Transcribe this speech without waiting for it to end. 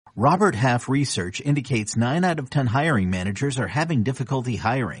Robert Half research indicates 9 out of 10 hiring managers are having difficulty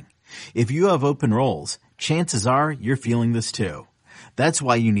hiring. If you have open roles, chances are you're feeling this too. That's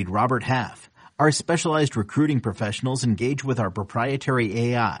why you need Robert Half. Our specialized recruiting professionals engage with our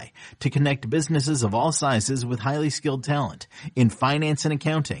proprietary AI to connect businesses of all sizes with highly skilled talent in finance and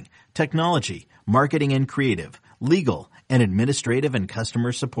accounting, technology, marketing and creative, legal, and administrative and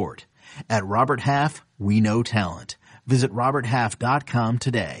customer support. At Robert Half, we know talent. Visit roberthalf.com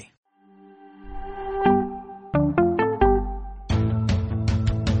today.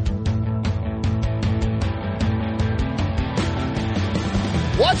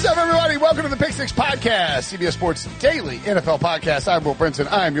 What's up, everybody? Welcome to the Pick Six Podcast, CBS Sports Daily NFL Podcast. I'm Will Brinson.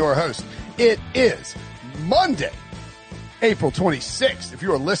 I'm your host. It is Monday, April 26th. If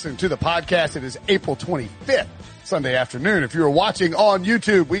you are listening to the podcast, it is April 25th, Sunday afternoon. If you are watching on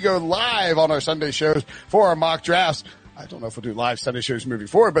YouTube, we go live on our Sunday shows for our mock drafts. I don't know if we'll do live Sunday shows moving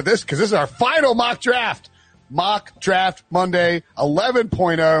forward, but because this is our final mock draft. Mock Draft Monday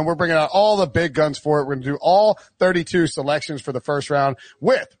 11.0, and we're bringing out all the big guns for it. We're going to do all 32 selections for the first round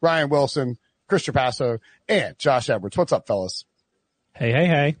with Ryan Wilson, Chris Trapasso, and Josh Edwards. What's up, fellas?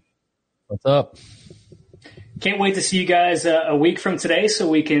 Hey. What's up? Can't wait to see you guys a week from today so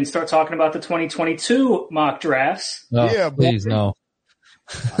we can start talking about the 2022 mock drafts. No, Yeah, please, no.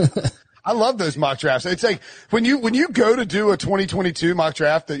 I love those mock drafts. It's like when you go to do a 2022 mock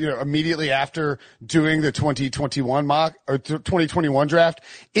draft that, immediately after doing the 2021 mock or 2021 draft,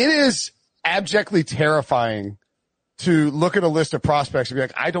 it is abjectly terrifying to look at a list of prospects and be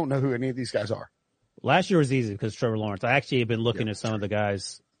like, I don't know who any of these guys are. Last year was easy because Trevor Lawrence. I actually have been looking at some of the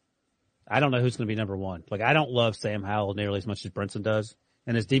guys. I don't know who's going to be number one. Like, I don't love Sam Howell nearly as much as Brinson does.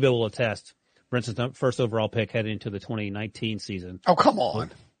 And as Debo will attest, Brinson's first overall pick heading into the 2019 season. Oh, come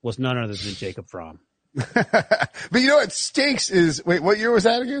on. Was none other than Jacob Fromm. But you know what stinks is, wait, what year was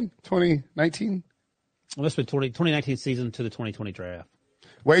that again? 2019? Well, this was 2019 season to the 2020 draft.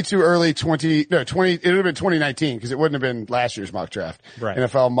 Way too early, 20, it would have been 2019 because it wouldn't have been last year's mock draft. Right.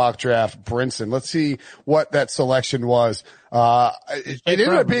 NFL mock draft, Brinson. Let's see what that selection was. It ended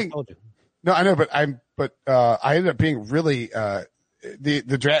up being, no, I know, but I ended up being really,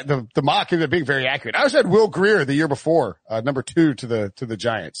 the mock ended up being very accurate. I also had Will Grier the year before, number 2 to the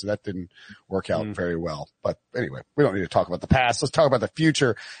Giants. So that didn't work out very well. But anyway, we don't need to talk about the past. Let's talk about the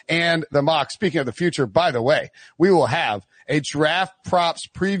future and the mock. Speaking of the future, by the way, we will have a draft props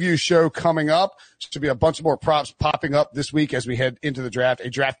preview show coming up. Should be a bunch of more props popping up this week as we head into the draft. A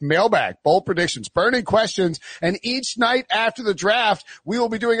draft mailbag, bold predictions, burning questions, and each night after the draft, we will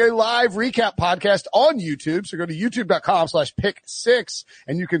be doing a live recap podcast on YouTube. So go to youtube.com/pick6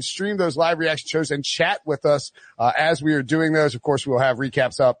 and you can stream those live reaction shows and chat with us as we are doing those. Of course, we will have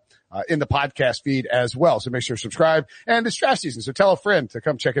recaps up in the podcast feed as well. So make sure to subscribe. And it's draft season, so tell a friend to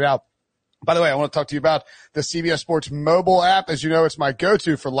come check it out. By the way, I want to talk to you about the CBS Sports mobile app. As you know, it's my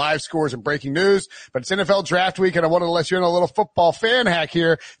go-to for live scores and breaking news, but it's NFL draft week and I wanted to let you in a little football fan hack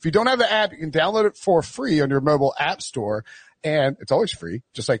here. If you don't have the app, you can download it for free on your mobile app store. And it's always free,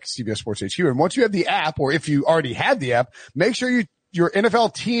 just like CBS Sports HQ. And once you have the app, or if you already have the app, make sure your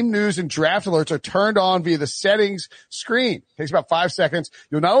NFL team news and draft alerts are turned on via the settings screen. It takes about 5 seconds.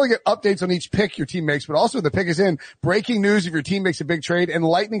 You'll not only get updates on each pick your team makes, but also the pick is in, breaking news if your team makes a big trade, and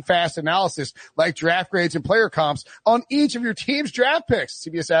lightning fast analysis like draft grades and player comps on each of your team's draft picks.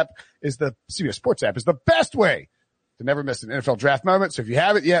 CBS Sports app is the best way to never miss an NFL draft moment. So if you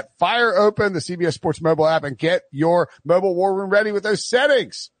haven't yet, fire open the CBS Sports mobile app and get your mobile war room ready with those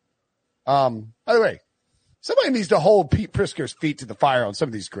settings. By the way, somebody needs to hold Pete Prisco's feet to the fire on some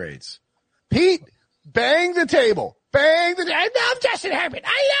of these grades. Pete, bang the table. I love Justin Herbert.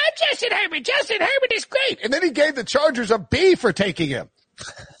 Justin Herbert is great. And then he gave the Chargers a B for taking him.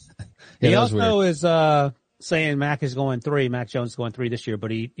 He also is saying Mac is going 3. Mac Jones is going 3 this year,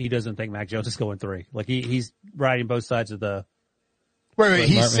 but he doesn't think Mac Jones is going 3. Like he's riding both sides of the. Wait.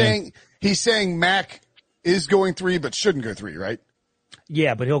 He's saying Mac is going 3, but shouldn't go 3, right?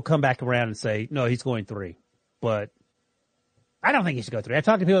 Yeah, but he'll come back around and say, no, he's going 3. But I don't think he should go 3. I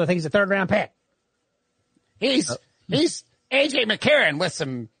talked to people that think he's a 3rd round pick. He's AJ McCarron with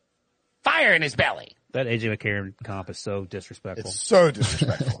some fire in his belly. That AJ McCarron comp is so disrespectful. It's so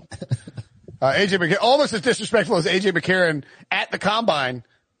disrespectful. AJ McCarron, almost as disrespectful as AJ McCarron at the combine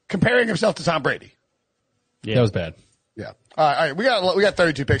comparing himself to Tom Brady. Yeah. That was bad. Yeah. All right. We got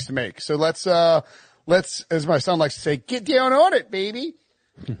 32 picks to make. So let's, as my son likes to say, get down on it, baby.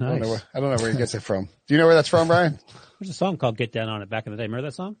 Nice. I don't know where he gets it from. Do you know where that's from, Brian? There's a song called Get Down On It back in the day. Remember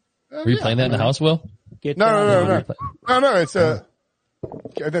that song? Were you playing that in the house, Will? No. It's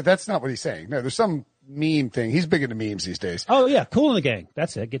that's not what he's saying. No, there's some meme thing. He's big into memes these days. Oh yeah, Kool and the Gang.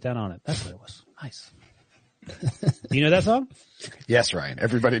 That's it. Get down on it. That's what it was. Nice. You know that song? Yes, Ryan.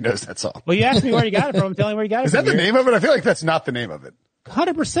 Everybody knows that song. Well, you asked me where you got it from. I'm telling you where you got it Is from. that the name of it? I feel like that's not the name of it.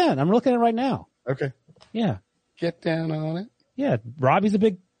 100%. I'm looking at it right now. Okay. Yeah. Get down on it. Yeah. Robbie's a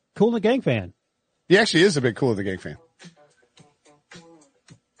big Kool and the Gang fan. He actually is a big Kool and the Gang fan.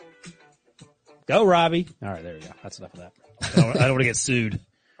 Go, Robbie. All right, there we go. That's enough of that. I don't want to get sued.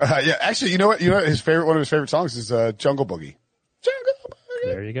 Yeah, actually, you know what? One of his favorite songs is Jungle Boogie. Jungle Boogie.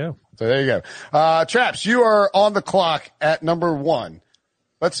 There you go. So there you go. Traps, you are on the clock at number 1.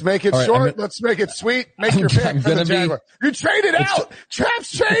 Let's make it short. Let's make it sweet. Make your pick for the Jaguar. You traded out.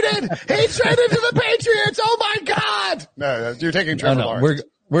 Traps traded. He traded to the Patriots. Oh my God. No, you're taking Trevor Lawrence.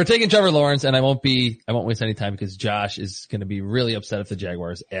 We're taking Trevor Lawrence, and I won't waste any time because Josh is going to be really upset if the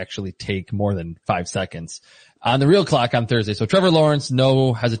Jaguars actually take more than 5 seconds on the real clock on Thursday. So Trevor Lawrence,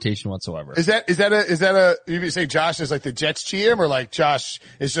 no hesitation whatsoever. Is that you say Josh is like the Jets GM, or like Josh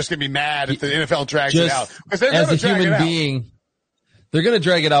is just going to be mad if the NFL drags it out? As a human being, they're going to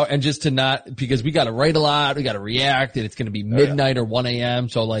drag it out, and just to not, because we got to write a lot, we got to react, and it's going to be midnight or 1 a.m.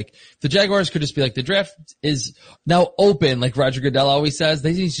 So like, the Jaguars could just be like, the draft is now open, like Roger Goodell always says.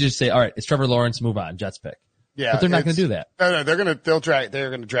 They need to just say, all right, it's Trevor Lawrence, move on, Jets pick. Yeah. But they're not going to do that. No, they're going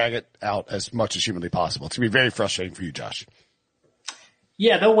to drag it out as much as humanly possible. It's going to be very frustrating for you, Josh.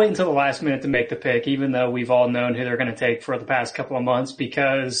 Yeah, they'll wait until the last minute to make the pick, even though we've all known who they're going to take for the past couple of months,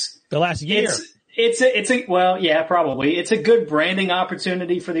 because the last year. Well, yeah, probably. It's a good branding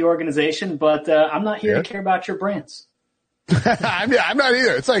opportunity for the organization, but I'm not here to care about your brands. I'm not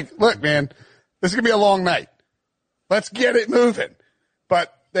either. It's like, look, man, this is going to be a long night. Let's get it moving.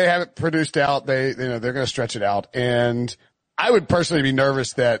 But they haven't produced out. They're going to stretch it out. And I would personally be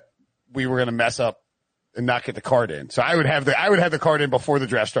nervous that we were going to mess up and not get the card in. So I would have the card in before the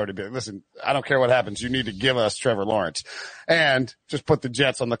draft started. But listen, I don't care what happens. You need to give us Trevor Lawrence and just put the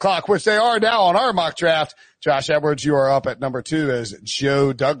Jets on the clock, which they are now on our mock draft. Josh Edwards, you are up at number 2 as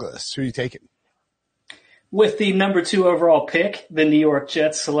Joe Douglas. Who are you taking? With the number 2 overall pick, the New York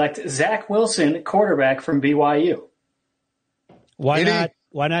Jets select Zach Wilson, quarterback from BYU. Why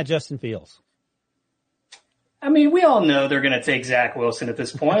not Justin Fields? I mean, we all know they're going to take Zach Wilson at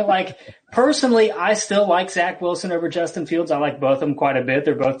this point. Like, personally, I still like Zach Wilson over Justin Fields. I like both of them quite a bit.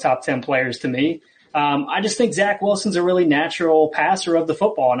 They're both top 10 players to me. I just think Zach Wilson's a really natural passer of the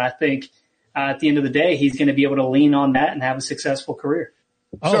football, and I think at the end of the day, he's going to be able to lean on that and have a successful career.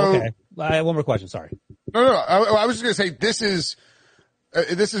 Oh, okay. I have one more question. Sorry. No. I was just going to say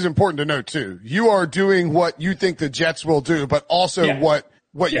this is important to note too. You are doing what you think the Jets will do, but also what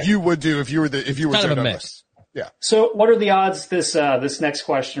you would do if you were Joe Douglas. Mix. Yeah. So what are the odds this next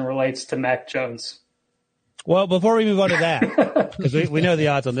question relates to Mac Jones? Well, before we move on to that, because we know the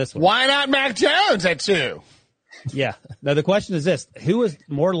odds on this one. Why not Mac Jones at 2? Yeah. Now the question is this: who is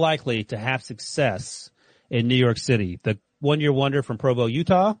more likely to have success in New York City? The one-year wonder from Provo,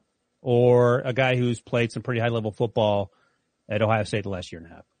 Utah, or a guy who's played some pretty high-level football at Ohio State the last year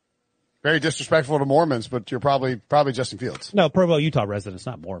and a half? Very disrespectful to Mormons, but you're probably Justin Fields. No, Provo, Utah residents,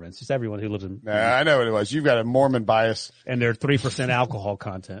 not Mormons. It's everyone who lives in. I know what it was. You've got a Mormon bias. And their 3% alcohol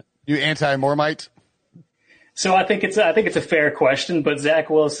content. You anti-Mormite? So I think it's a fair question, but Zach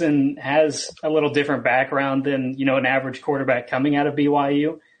Wilson has a little different background than, an average quarterback coming out of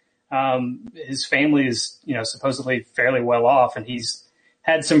BYU. His family is, supposedly fairly well off, and he's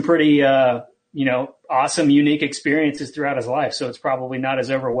had some pretty, awesome, unique experiences throughout his life. So it's probably not as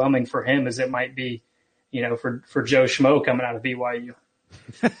overwhelming for him as it might be, for Joe Schmo coming out of BYU.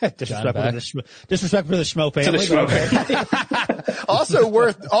 Disrespect for the Schmo family. To the Schmo family.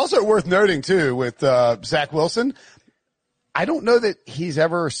 Also worth noting too with Zach Wilson. I don't know that he's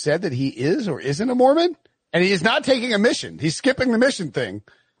ever said that he is or isn't a Mormon, and he is not taking a mission. He's skipping the mission thing.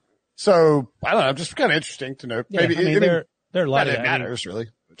 So I don't know. Just kind of interesting to know. Yeah, maybe there are a lot of matters really.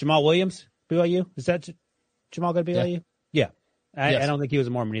 Jamal Williams, BYU. Is that Jamal going to BYU? Yeah. I don't think he was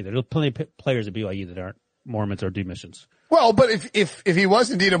a Mormon either. There's plenty of players at BYU that aren't Mormons or do missions. Well, but if he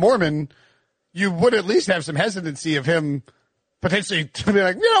was indeed a Mormon, you would at least have some hesitancy of him potentially to be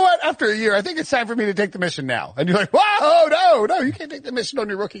like, you know what, after a year, I think it's time for me to take the mission now. And you're like, whoa, no, you can't take the mission on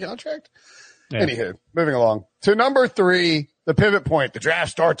your rookie contract. Yeah. Anywho, moving along to number 3, the pivot point. The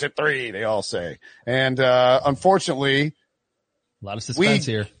draft starts at 3, they all say. And, unfortunately, a lot of suspense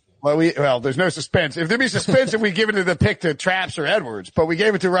here. Well, there's no suspense. If there'd be suspense if we give it the pick to Traps or Edwards, but we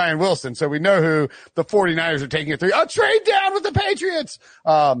gave it to Ryan Wilson, so we know who the 49ers are taking at 3. A trade down with the Patriots.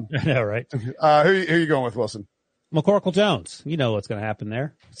 I know, right? Who are you going with, Wilson? McCorkle Jones. You know what's going to happen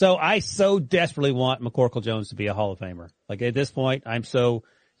there. So I so desperately want McCorkle Jones to be a Hall of Famer. Like at this point, I'm so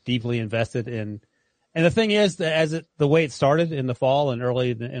deeply invested in And the thing is that the way it started in the fall and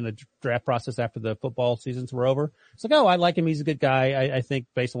early in the draft process after the football seasons were over, it's like, oh, I like him. He's a good guy. I think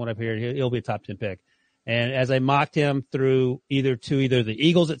based on what I've heard, he'll be a top 10 pick. And as I mocked him through either the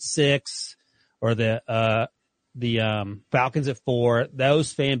Eagles at 6 or the Falcons at 4,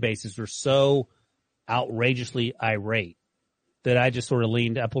 those fan bases were so outrageously irate that I just sort of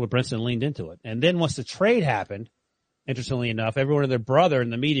I pulled a Brinson and leaned into it. And then once the trade happened, interestingly enough, everyone and their brother in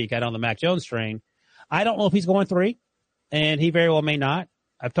the media got on the Mac Jones train. I don't know if he's going 3, and he very well may not.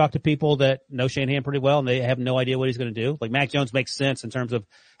 I've talked to people that know Shanahan pretty well, and they have no idea what he's going to do. Like, Mac Jones makes sense in terms of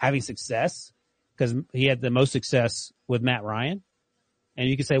having success because he had the most success with Matt Ryan. And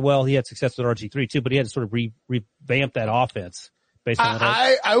you could say, well, he had success with RG3 too, but he had to sort of revamp that offense based on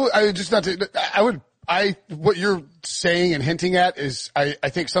what you're saying and hinting at is, I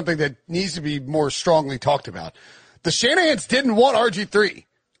think something that needs to be more strongly talked about. The Shanahans didn't want RG3.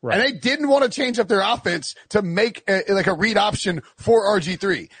 Right. And they didn't want to change up their offense to make a read option for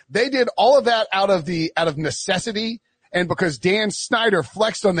RG3. They did all of that out of necessity. And because Dan Snyder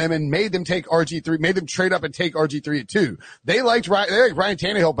flexed on them and made them take RG3, made them trade up and take RG3 at 2. They liked Ryan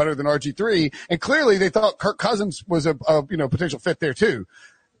Tannehill better than RG3. And clearly they thought Kirk Cousins was a potential fit there too.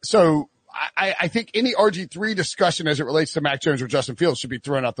 So I think any RG3 discussion as it relates to Mac Jones or Justin Fields should be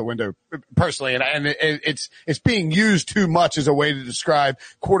thrown out the window personally. And it's being used too much as a way to describe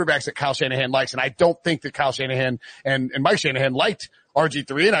quarterbacks that Kyle Shanahan likes. And I don't think that Kyle Shanahan and Mike Shanahan liked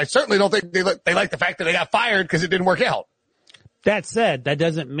RG3. And I certainly don't think they like the fact that they got fired because it didn't work out. That said, that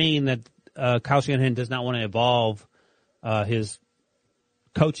doesn't mean that, Kyle Shanahan does not want to evolve, his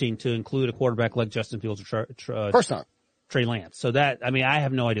coaching to include a quarterback like Justin Fields or of course not. Trey Lance. So I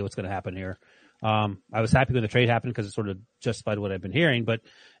have no idea what's going to happen here. I was happy when the trade happened because it sort of justified what I've been hearing. But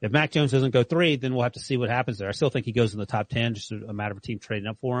if Mac Jones doesn't go 3, then we'll have to see what happens there. I still think he goes in the top 10, just a matter of a team trading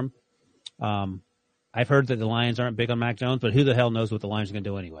up for him. I've heard that the Lions aren't big on Mac Jones, but who the hell knows what the Lions are going to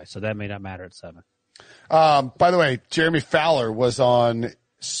do anyway. So that may not matter at 7. By the way, Jeremy Fowler was on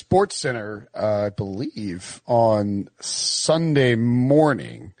SportsCenter, I believe, on Sunday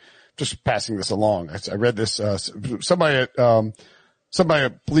morning. Just passing this along. I read this, somebody at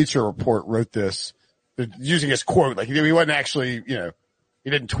Bleacher Report wrote this using his quote. Like he wasn't actually, he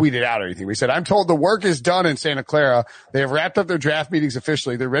didn't tweet it out or anything. He said, I'm told the work is done in Santa Clara. They have wrapped up their draft meetings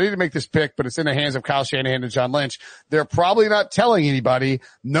officially. They're ready to make this pick, but it's in the hands of Kyle Shanahan and John Lynch. They're probably not telling anybody.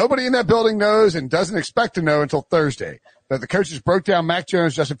 Nobody in that building knows and doesn't expect to know until Thursday. But the coaches broke down Mac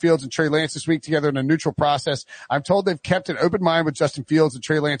Jones, Justin Fields, and Trey Lance this week together in a neutral process. I'm told they've kept an open mind with Justin Fields and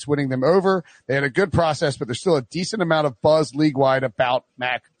Trey Lance winning them over. They had a good process, but there's still a decent amount of buzz league-wide about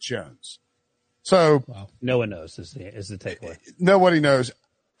Mac Jones. So no one knows is the takeaway. Nobody knows.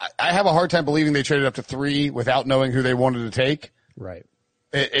 I have a hard time believing they traded up to 3 without knowing who they wanted to take. Right.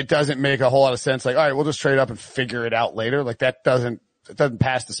 It doesn't make a whole lot of sense. Like, all right, we'll just trade up and figure it out later. Like it doesn't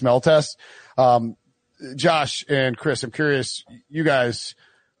pass the smell test. Josh and Chris, I'm curious, you guys,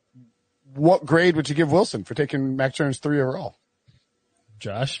 what grade would you give Wilson for taking Mac Jones 3 overall?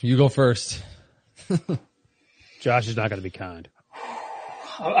 Josh, you go first. Josh is not going to be kind.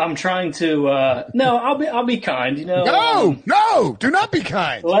 I'm trying to, no, I'll be kind, No, do not be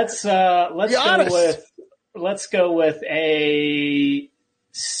kind. Let's go with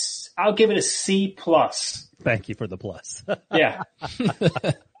I'll give it a C+. Thank you for the plus. Yeah.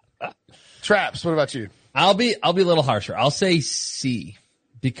 Traps, what about you? I'll be a little harsher. I'll say C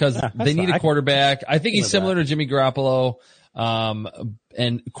because they need a quarterback. I think he's similar to Jimmy Garoppolo.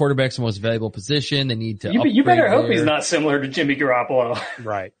 And quarterback's the most valuable position. They need to. You better hope he's not similar to Jimmy Garoppolo.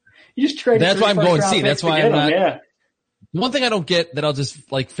 Right. You just traded. That's why I'm going C. That's why I'm not. Yeah. One thing I don't get that I'll just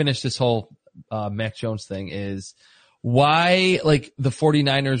finish this whole Mac Jones thing is why the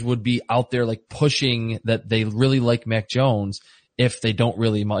 49ers would be out there pushing that they really like Mac Jones if they don't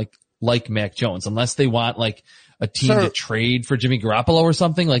really like Mac Jones, unless they want a team to trade for Jimmy Garoppolo or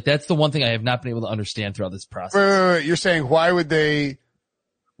something. That's the one thing I have not been able to understand throughout this process. You're saying why would they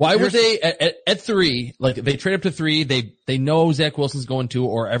at 3, they trade up to 3, they know Zach Wilson's going 2,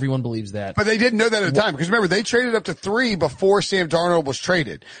 or everyone believes that. But they didn't know that at the time, because remember, they traded up to 3 before Sam Darnold was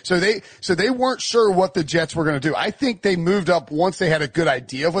traded. So they weren't sure what the Jets were going to do. I think they moved up once they had a good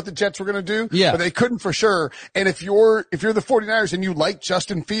idea of what the Jets were going to do. Yeah. But they couldn't for sure. And if you're the 49ers and you like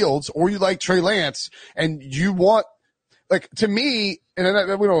Justin Fields or you like Trey Lance and you want, to me, and we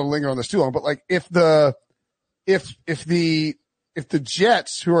don't want to linger on this too long, but if the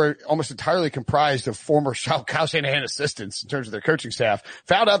Jets, who are almost entirely comprised of former Kyle Shanahan assistants in terms of their coaching staff,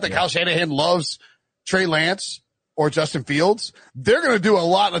 found out that Kyle Shanahan loves Trey Lance or Justin Fields, they're going to do a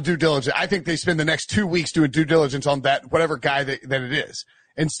lot of due diligence. I think they spend the next 2 weeks doing due diligence on that, whatever guy that it is.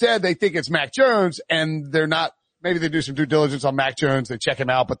 Instead, they think it's Mac Jones, and they're not. Maybe they do some due diligence on Mac Jones. They check him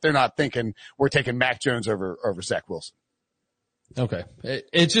out, but they're not thinking we're taking Mac Jones over Zach Wilson. Okay.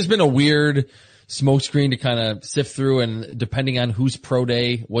 It's just been a weird smokescreen to kind of sift through, and depending on whose pro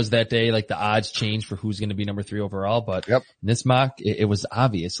day was that day, like the odds change for who's going to be number 3 overall. But in this mock, it was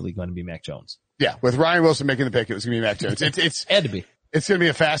obviously going to be Mac Jones. Yeah. With Ryan Wilson making the pick, it was going to be Mac Jones. It's had to be. It's going to be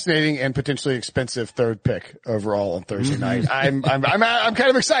a fascinating and potentially expensive 3rd pick overall on Thursday night. I'm kind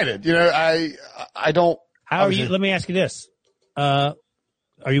of excited. You know, I don't. How are you? Let me ask you this. Are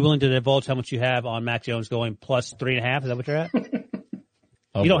you willing to divulge how much you have on Mac Jones going plus 3.5? Is that what you're at?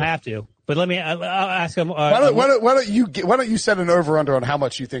 You don't have to, but let me, I'll ask him. Why don't you set an over under on how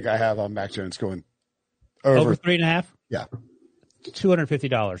much you think I have on Mac Jones going over 3.5? Yeah.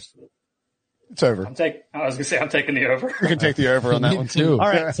 $250. It's over. I was going to say, I'm taking the over. You can take the over on that one too. All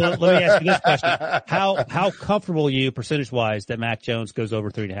right. So let me ask you this question. How comfortable are you percentage wise that Mac Jones goes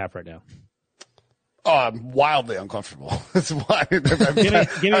over 3.5 right now? Oh, I'm wildly uncomfortable. That's why. Give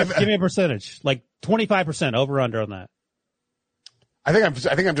me a percentage, like 25% over under on that. I think I'm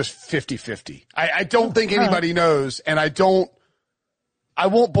just 50-50. I don't think anybody knows, and I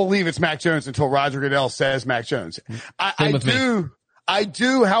won't believe it's Mac Jones until Roger Goodell says Mac Jones. I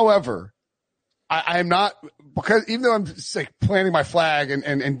do, however, I'm not, because even though I'm just like planting my flag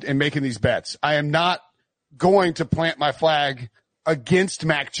and making these bets, I am not going to plant my flag against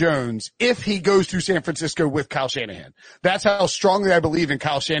Mac Jones if he goes to San Francisco with Kyle Shanahan. That's how strongly I believe in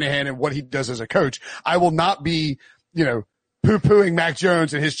Kyle Shanahan and what he does as a coach. I will not be, poo-pooing Mac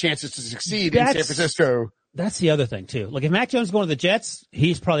Jones and his chances to succeed in San Francisco. That's the other thing too. Like if Mac Jones is going to the Jets,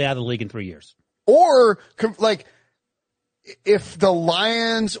 he's probably out of the league in 3 years. Or like if the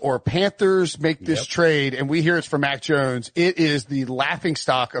Lions or Panthers make this trade and we hear it's for Mac Jones, it is the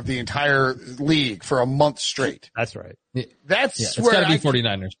laughingstock of the entire league for a month straight. That's right. That's it's got to be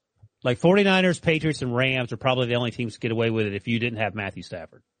 49ers. Like 49ers, Patriots, and Rams are probably the only teams to get away with it if you didn't have Matthew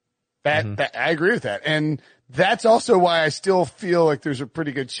Stafford. That I agree with that. And that's also why I still feel like there's a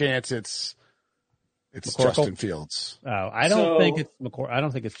pretty good chance it's Justin Fields. Oh, I don't think it's McCoy. I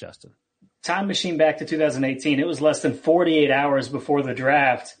don't think it's Justin. Time machine back to 2018. It was less than 48 hours before the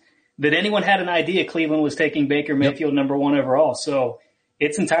draft that anyone had an idea Cleveland was taking Baker Mayfield number 1 overall. So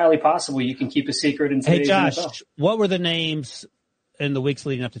it's entirely possible you can keep a secret in today's NFL. Hey, Josh, NFL. what were the names in the weeks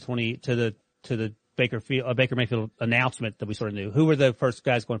leading up to the Baker Mayfield announcement that we sort of knew? Who were the first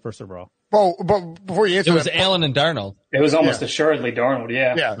guys going first overall? Well, but before you answer, it was Allen and Darnold. It was almost assuredly Darnold.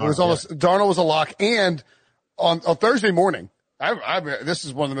 Yeah, it was almost Darnold was a lock. And on Thursday morning, this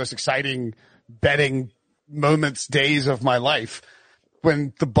is one of the most exciting betting days of my life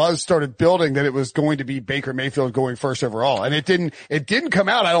when the buzz started building that it was going to be Baker Mayfield going first overall, and it didn't come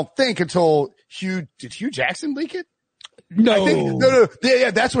out. I don't think until Hugh Jackson leak it. No.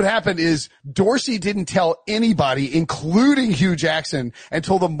 Yeah, that's what happened is Dorsey didn't tell anybody, including Hugh Jackson,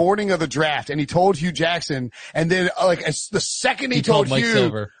 until the morning of the draft. And he told Hugh Jackson, and then the second he told Mike Hugh,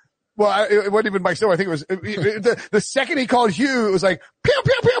 Silver. Well, it wasn't even Mike Silver. I think it was the second he called Hugh, it was like, pew,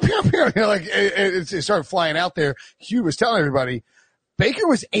 pew, pew, pew, pew. Like it started flying out there. Hugh was telling everybody, Baker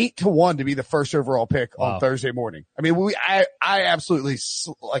was 8-1 to be the first overall pick on Thursday morning. I mean, I absolutely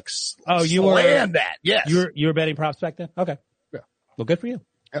slammed that. Yes. You were betting props back then? Okay. Yeah. Well, good for you.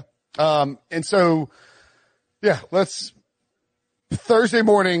 Yeah. And so, Thursday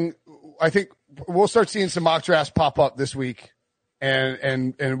morning, I think we'll start seeing some mock drafts pop up this week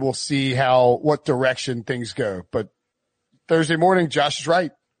and we'll see what direction things go. But Thursday morning, Josh is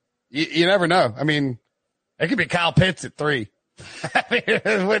right. You never know. I mean, it could be Kyle Pitts at 3. I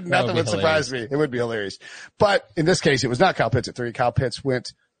mean, nothing would surprise me. It would be hilarious. But in this case, it was not Kyle Pitts at 3. Kyle Pitts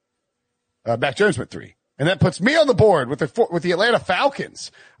Mac Jones went 3. And that puts me on the board with the Atlanta Falcons.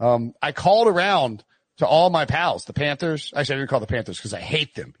 I called around to all my pals, the Panthers. Actually, I didn't call the Panthers because I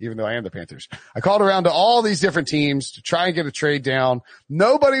hate them, even though I am the Panthers. I called around to all these different teams to try and get a trade down.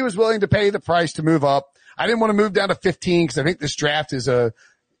 Nobody was willing to pay the price to move up. I didn't want to move down to 15 because I think this draft is a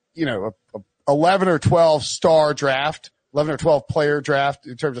 11 or 12 star draft. 11 or 12 player draft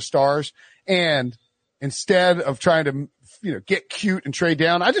in terms of stars. And instead of trying to, get cute and trade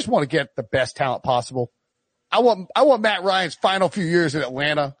down, I just want to get the best talent possible. I want Matt Ryan's final few years in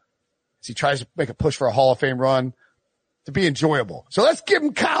Atlanta as he tries to make a push for a Hall of Fame run to be enjoyable. So let's give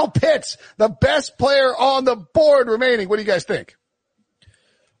him Kyle Pitts, the best player on the board remaining. What do you guys think?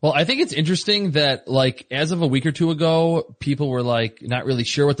 Well, I think it's interesting that, as of a week or two ago, people were not really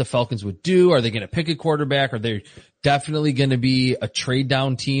sure what the Falcons would do. Are they going to pick a quarterback? Are they definitely going to be a trade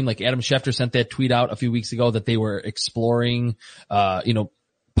down team? Like Adam Schefter sent that tweet out a few weeks ago that they were exploring,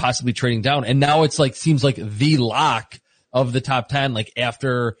 possibly trading down. And now it's seems like the lock of the top 10, like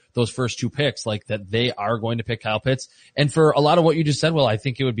after those first 2 picks, like that they are going to pick Kyle Pitts. And for a lot of what you just said, well, I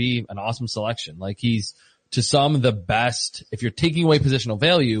think it would be an awesome selection. Like he's to some the best, if you're taking away positional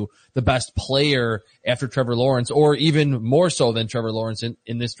value, the best player after Trevor Lawrence, or even more so than Trevor Lawrence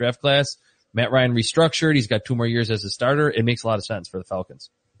in this draft class. Matt Ryan restructured. He's got 2 more years as a starter. It makes a lot of sense for the Falcons.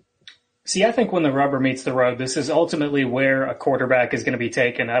 See, I think when the rubber meets the road, this is ultimately where a quarterback is going to be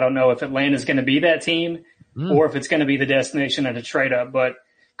taken. I don't know if Atlanta is going to be that team or if it's going to be the destination at a trade up, but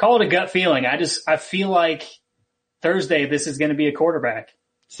call it a gut feeling. I feel like Thursday, this is going to be a quarterback.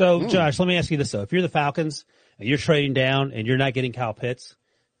 So, Josh, let me ask you this, though. If you're the Falcons and you're trading down and you're not getting Kyle Pitts,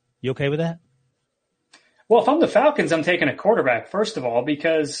 you okay with that? Well, if I'm the Falcons, I'm taking a quarterback, first of all,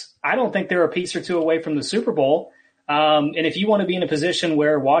 because I don't think they're a piece or 2 away from the Super Bowl. And if you want to be in a position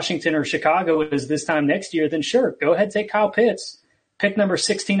where Washington or Chicago is this time next year, then sure, go ahead, take Kyle Pitts. Pick number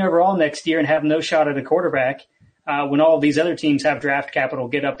 16 overall next year and have no shot at a quarterback when all of these other teams have draft capital,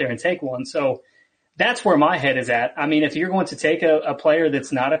 get up there and take one. So that's where my head is at. I mean, if you're going to take a player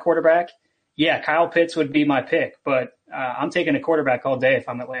that's not a quarterback, yeah, Kyle Pitts would be my pick, but I'm taking a quarterback all day if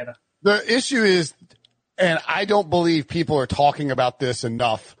I'm Atlanta. The issue is, and I don't believe people are talking about this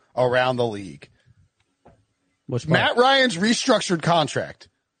enough around the league. Matt Ryan's restructured contract.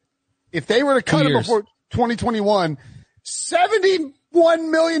 If they were to cut him before 2021, $71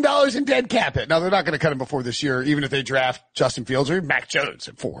 million in dead cap hit. Now they're not going to cut him before this year, even if they draft Justin Fields or Mac Jones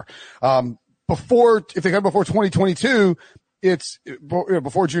at 4. If they cut him before 2022, it's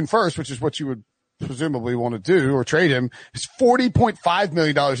before June 1st, which is what you would presumably want to do or trade him. It's $40.5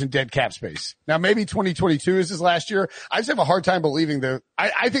 million in dead cap space. Now maybe 2022 is his last year. I just have a hard time believing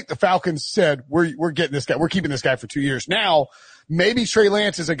I think the Falcons said, we're getting this guy. We're keeping this guy for 2 years. Now, maybe Trey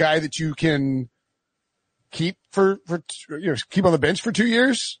Lance is a guy that you can keep keep on the bench for 2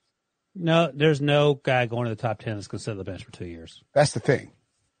 years. No, there's no guy going to the top 10 that's going to sit on the bench for 2 years. That's the thing.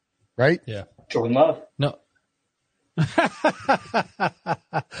 Right? Yeah. Jordan Love. No.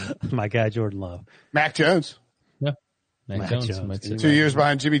 My guy, Jordan Love. Mac Jones. Yeah. Mac Jones. 2 years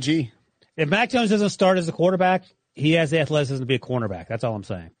behind Jimmy G. If Mac Jones doesn't start as a quarterback, he has the athleticism to be a cornerback. That's all I'm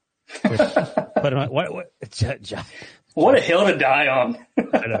saying. But what a hill to die on.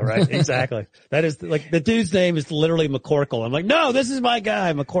 I know, right? Exactly. That is like the dude's name is literally McCorkle. I'm like, no, this is my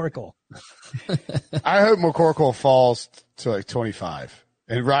guy, McCorkle. I hope McCorkle falls to like 25.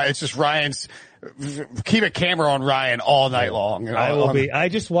 And it's just Ryan's keep a camera on Ryan all night long. I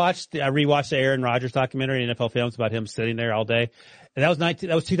rewatched the Aaron Rodgers documentary in NFL Films about him sitting there all day. And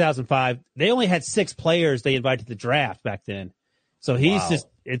that was 2005. They only had 6 players they invited to the draft back then. So he's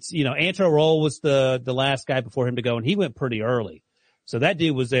Antero Roll was the last guy before him to go, and he went pretty early. So that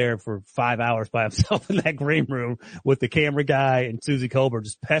dude was there for 5 hours by himself in that green room with the camera guy and Susie Colbert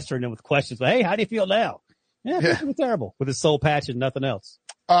just pestering him with questions. But, hey, how do you feel now? Yeah. Terrible with his soul patch and nothing else.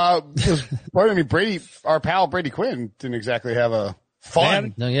 Brady, our pal Brady Quinn didn't exactly have a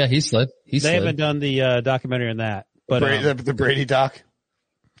fun. No, yeah, he slid. They haven't done the documentary on that. But the Brady doc.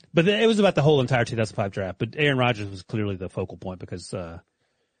 But it was about the whole entire 2005 draft. But Aaron Rodgers was clearly the focal point because,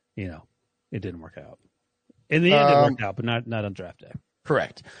 it didn't work out. In the end, it worked out, but not on draft day.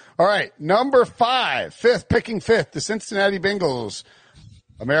 Correct. All right. Number 5, picking fifth, the Cincinnati Bengals,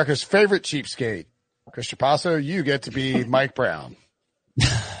 America's favorite cheapskate. Chris Trapasso, you get to be Mike Brown.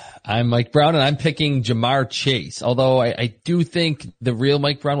 I'm Mike Brown, and I'm picking Jamar Chase. Although I do think the real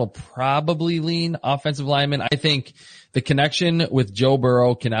Mike Brown will probably lean offensive lineman. I think the connection with Joe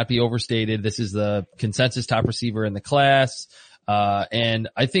Burrow cannot be overstated. This is the consensus top receiver in the class. And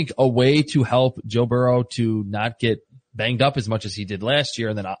I think a way to help Joe Burrow to not get banged up as much as he did last year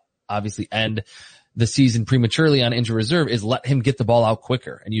and then obviously end the season prematurely on injury reserve is let him get the ball out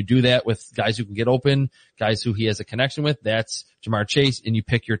quicker. And you do that with guys who can get open, guys who he has a connection with. That's Jamar Chase, and you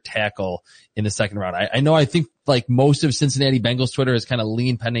pick your tackle in the second round. I think like most of Cincinnati Bengals Twitter has kind of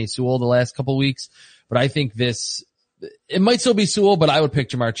leaned Penei Sewell the last couple of weeks, but I think it might still be Sewell, but I would pick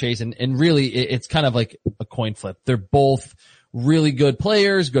Jamar Chase. And really it's kind of like a coin flip. They're both really good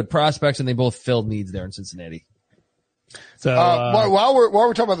players, good prospects, and they both filled needs there in Cincinnati. So, while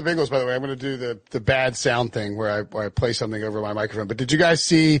we're talking about the Bengals, by the way, I'm going to do the bad sound thing where I play something over my microphone. But did you guys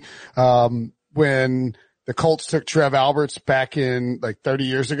see, when the Colts took Trev Alberts back in like 30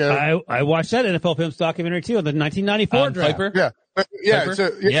 years ago? I watched that NFL Films documentary too, the 1994 draft. Piper? Yeah. Piper? So,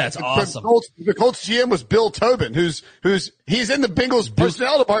 it's awesome. The Colts GM was Bill Tobin, he's in the Bengals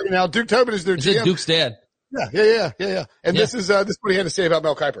personnel department now. Duke Tobin is their GM. Is Duke's dad? Yeah. And this is what he had to say about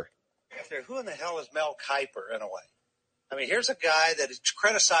Mel Kiper. Who in the hell is Mel Kiper in a way? I mean, here's a guy that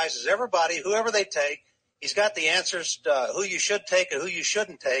criticizes everybody, whoever they take. He's got the answers to who you should take and who you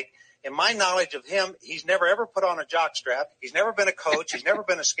shouldn't take. In my knowledge of him, he's never ever put on a jockstrap. He's never been a coach. He's never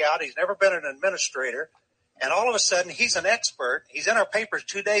been a scout. He's never been an administrator. And all of a sudden, he's an expert. He's in our papers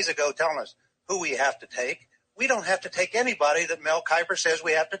 2 days ago telling us who we have to take. We don't have to take anybody that Mel Kiper says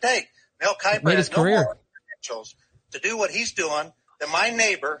we have to take. Mel Kiper has no more credentials to do what he's doing than my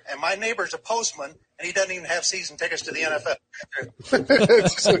neighbor, and my neighbor's a postman, and he doesn't even have season tickets to the NFL.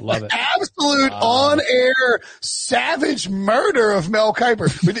 Love it. Absolute on-air savage murder of Mel Kiper.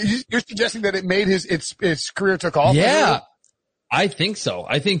 You're suggesting that it made its career took off? Yeah. I think so.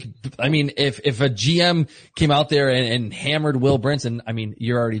 I mean, if a GM came out there and hammered Will Brinson, I mean,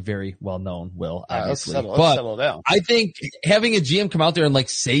 you're already very well known, Will, obviously. Let's settle down. I think having a GM come out there and like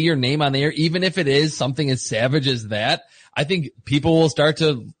say your name on the air, even if it is something as savage as that, I think people will start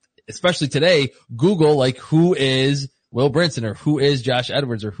to, especially today, Google like who is Will Brinson or who is Josh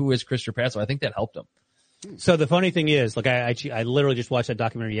Edwards or who is Chris Trapasso. I think that helped him. So the funny thing is, like I literally just watched that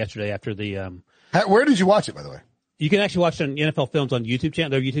documentary yesterday after the, where did you watch it, by the way? You can actually watch it on NFL Films on YouTube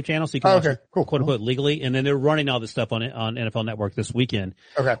channel, their YouTube channel, so you can watch it, quote unquote, legally. And then they're running all this stuff on NFL Network this weekend.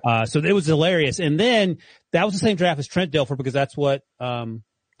 Okay. So it was hilarious. And then that was the same draft as Trent Dilfer because that's what,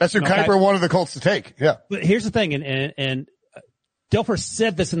 that's who Kiper wanted the Colts to take. Yeah. But here's the thing, and Dilfer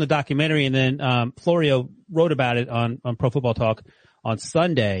said this in the documentary, and then Florio wrote about it on Pro Football Talk on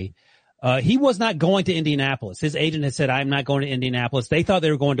Sunday. He was not going to Indianapolis. His agent had said, I'm not going to Indianapolis. They thought they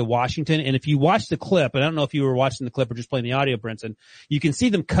were going to Washington. And if you watch the clip, and I don't know if you were watching the clip or just playing the audio, Brinson, you can see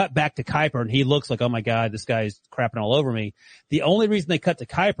them cut back to Kiper, and he looks like, oh my God, this guy's crapping all over me. The only reason they cut to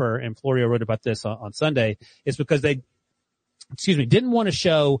Kiper, and Florio wrote about this on Sunday, is because they, didn't want to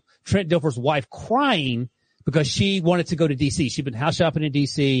show Trent Dilfer's wife crying because she wanted to go to DC. She'd been house shopping in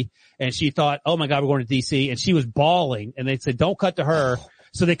DC, and she thought, oh my God, we're going to DC. And she was bawling, and they said, don't cut to her.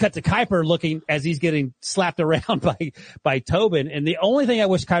 So they cut to Kiper looking as he's getting slapped around by Tobin. And the only thing I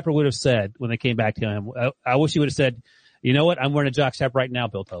wish Kiper would have said when they came back to him, I wish he would have said, you know what? I'm wearing a jockstrap right now,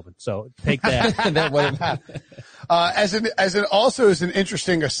 Bill Tobin. So take that. As an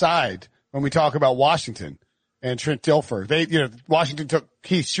interesting aside, when we talk about Washington and Trent Dilfer, Washington took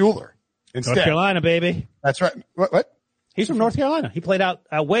Keith Schuler instead. North Carolina, baby. That's right. What? He's from North Carolina. He played out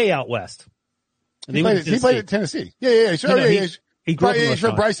way out west. And he played at Tennessee. Yeah. Sure. No, he grew up in he's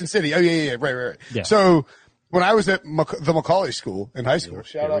from Bryson City. Oh, yeah. Right. Yeah. So when I was at the Macaulay School in high school,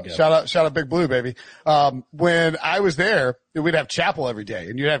 shout out Big Blue, baby. When I was there, we'd have chapel every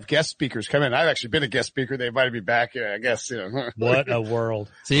day, and you'd have guest speakers come in. I've actually been a guest speaker. They invited me back. I guess, What a world.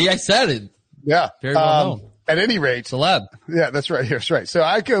 See, I said it. Yeah. Very well known. At any rate. Celeb. Yeah, that's right. That's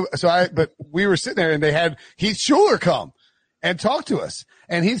right. But we were sitting there, and they had Heath Schuler come and talk to us.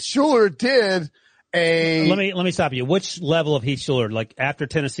 And Heath Schuler did let me stop you. Which level of Heath Schuler? Like after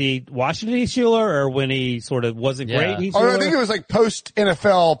Tennessee, Washington Heath Schuler, or when he sort of wasn't great Heath Schuler? I think it was like post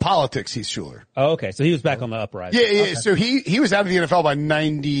NFL politics Heath Schuler. Oh, okay. So he was back on the uprising. Yeah. Okay. So he was out of the NFL by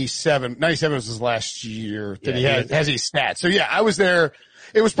 97. 97 was his last year that he has his stats. So yeah, I was there.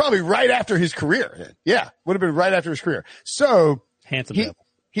 It was probably right after his career. Yeah. Would have been right after his career. So handsome.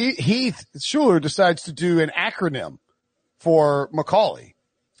 Heath Schuler decides to do an acronym for Macaulay.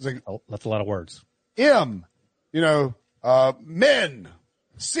 It's like, oh, that's a lot of words. M, men,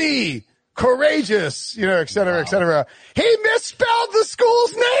 C, courageous, et cetera, et cetera. He misspelled the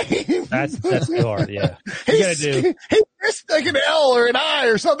school's name. That's hard, yeah. He missed like an L or an I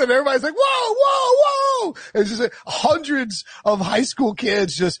or something. Everybody's like, whoa. It's just hundreds of high school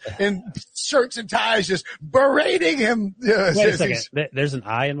kids just in shirts and ties just berating him. Wait a second. There's an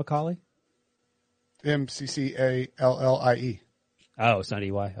I in Macaulay? M-C-C-A-L-L-I-E. Oh, it's not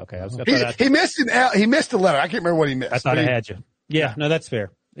EY. Okay. He missed an L. He missed a letter. I can't remember what he missed. I thought I had you. Yeah. No, that's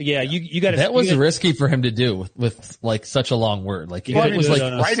fair. Yeah. You got to. That was risky for him to do with like such a long word. Like it was like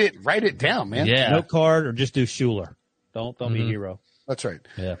write it down, man. Yeah. No card or just do Schuler. Don't be a hero. That's right.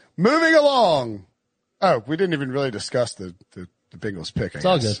 Yeah. Moving along. Oh, we didn't even really discuss the Bengals pick. It's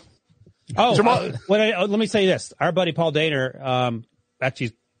all good. Oh, let me say this. Our buddy Paul Dehner,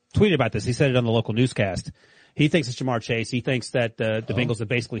 actually tweeted about this. He said it on the local newscast. He thinks it's Jamar Chase. He thinks that the Bengals have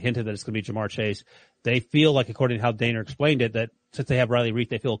basically hinted that it's going to be Jamar Chase. They feel like, according to how Dehner explained it, that since they have Riley Reid,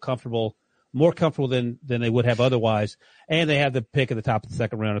 they feel more comfortable than they would have otherwise. And they have the pick at the top of the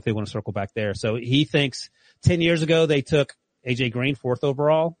second round if they want to circle back there. So he thinks 10 years ago they took A.J. Green 4th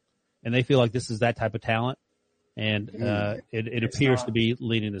overall, and they feel like this is that type of talent. And it appears to be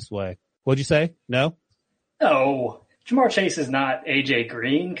leaning this way. What'd you say? No? No. Jamar Chase is not A.J.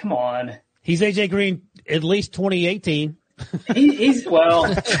 Green. Come on. He's A.J. Green at least 2018. He's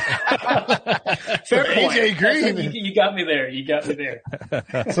well. Fair point. A.J. Green. You got me there.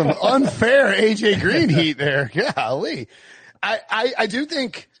 Some unfair A.J. Green heat there. Golly. I do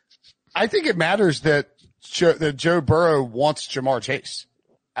think I think it matters that Joe Burrow wants Jamar Chase.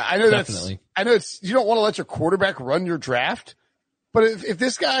 I know Definitely. you don't want to let your quarterback run your draft, but if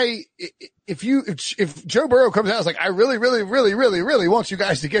this guy, if Joe Burrow comes out and is like, I really, really, really, really, really want you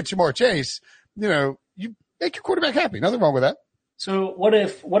guys to get Jamar Chase, you make your quarterback happy. Nothing wrong with that. So what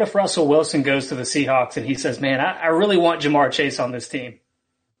if Russell Wilson goes to the Seahawks and he says, man, I really want Jamar Chase on this team?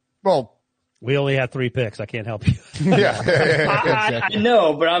 Well, we only have 3 picks. I can't help you. I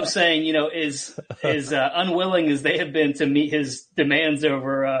know, but I'm saying, is unwilling as they have been to meet his demands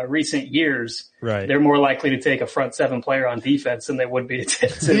over recent years, right? They're more likely to take a front 7 player on defense than they would be to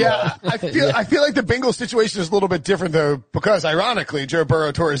I feel like the Bengals situation is a little bit different though, because ironically, Joe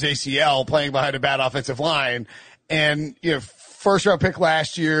Burrow tore his ACL playing behind a bad offensive line, and first round pick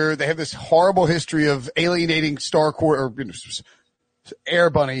last year. They have this horrible history of alienating star Air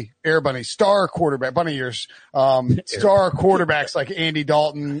Bunny, star quarterback, bunny years, star quarterbacks like Andy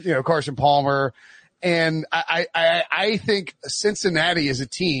Dalton, Carson Palmer. And I think Cincinnati is a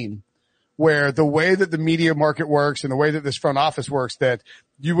team where the way that the media market works and the way that this front office works, that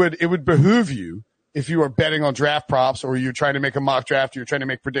it would behoove you, if you are betting on draft props or you're trying to make a mock draft, or you're trying to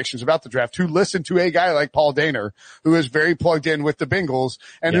make predictions about the draft, to listen to a guy like Paul Dehner, who is very plugged in with the Bengals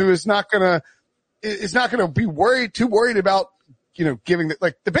and who is not gonna be too worried about, giving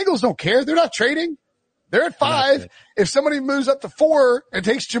the Bengals don't care. They're not trading. They're at 5. If somebody moves up to 4 and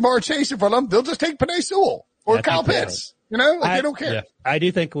takes Jamar Chase in front of them, they'll just take Penei Sewell or Kyle Pitts. They don't care. Yeah. I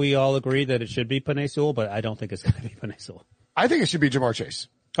do think we all agree that it should be Penei Sewell, but I don't think it's going to be Penei Sewell. I think it should be Jamar Chase.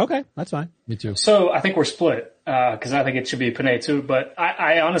 Okay, that's fine. Me too. So I think we're split, cause I think it should be Penei too, but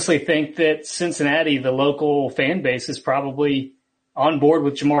I honestly think that Cincinnati, the local fan base, is probably on board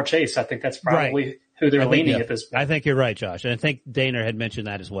with Jamar Chase. I think that's probably who they're leaning at this point. I think you're right, Josh. And I think Dehner had mentioned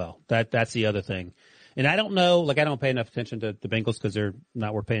that as well. That's the other thing. And I don't know, I don't pay enough attention to the Bengals because they're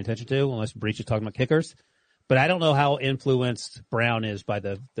not worth paying attention to unless Breach is talking about kickers. But I don't know how influenced Brown is by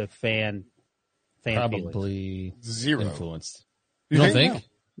the fan Probably feelings. 0 influenced. You don't think?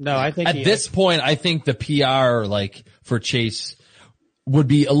 No, I think at this point, I think the PR for Chase would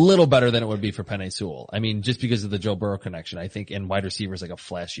be a little better than it would be for Penei Sewell. I mean, just because of the Joe Burrow connection, I think, and wide receiver is a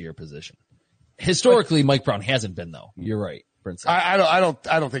flashier position. Historically, Mike Brown hasn't been though. You're right, Prince. I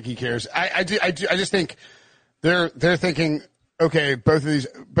don't think he cares. I just think they're thinking, okay, both these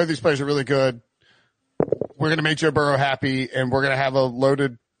players are really good. We're going to make Joe Burrow happy, and we're going to have a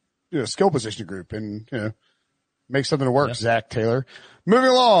loaded, skill position group, and make something to work. Yeah. Zach Taylor.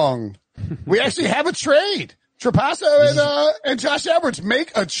 Moving along, we actually have a trade. Trapasso and Josh Edwards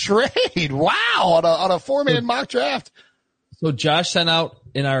make a trade. Wow, on a 4-man mock draft. So Josh sent out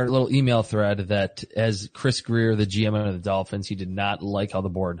in our little email thread that as Chris Greer, the GM of the Dolphins, he did not like how the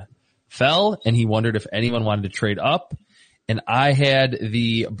board fell, and he wondered if anyone wanted to trade up. And I had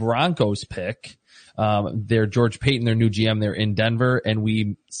the Broncos pick. They're George Payton, their new GM. They're in Denver, and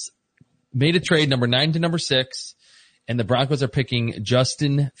we made a trade number 9 to number 6. And the Broncos are picking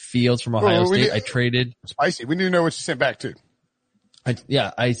Justin Fields from Ohio State. I traded. Spicy. We need to know what you sent back to.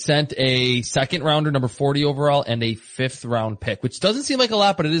 I sent a 2nd rounder, number 40 overall, and a 5th round pick, which doesn't seem like a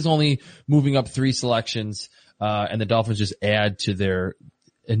lot, but it is only moving up 3 selections. And the Dolphins just add to their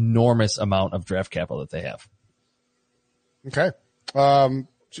enormous amount of draft capital that they have. Okay.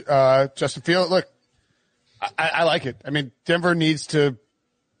 Justin Fields, look, I like it. I mean, Denver needs to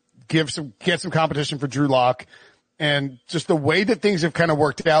get some competition for Drew Lock. And just the way that things have kind of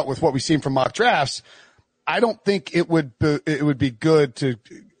worked out with what we've seen from mock drafts, I don't think it would be good to,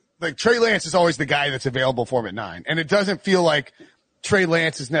 Trey Lance is always the guy that's available for him at 9. And it doesn't feel like Trey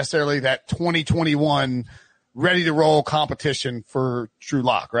Lance is necessarily that 2021 ready to roll competition for Drew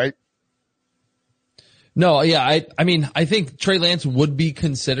Lock, right? No, yeah, I mean, I think Trey Lance would be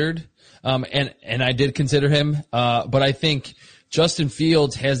considered, and I did consider him, but I think Justin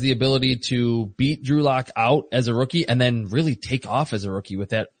Fields has the ability to beat Drew Lock out as a rookie and then really take off as a rookie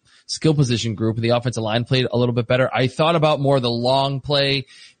with that skill position group. The offensive line played a little bit better. I thought about more the long play,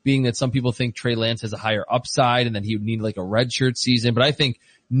 being that some people think Trey Lance has a higher upside and that he would need a redshirt season, but I think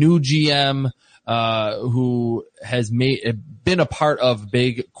new GM, who has been a part of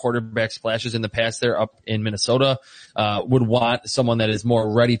big quarterback splashes in the past there up in Minnesota, would want someone that is more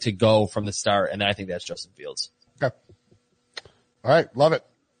ready to go from the start. And I think that's Justin Fields. Okay. All right. Love it.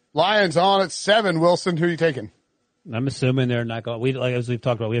 Lions on at 7. Wilson, who are you taking? I'm assuming they're not going, as we've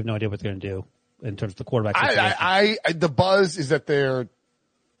talked about, we have no idea what they're going to do in terms of the quarterback. The buzz is that they're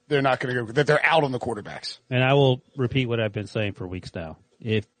not going to go, that they're out on the quarterbacks. And I will repeat what I've been saying for weeks now.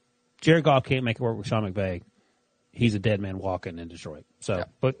 If Jared Goff can't make it work with Sean McVay, he's a dead man walking in Detroit. So, yeah.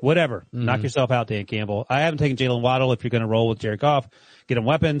 But whatever. Mm-hmm. Knock yourself out, Dan Campbell. I haven't taken Jalen Waddle. If you're going to roll with Jared Goff, get him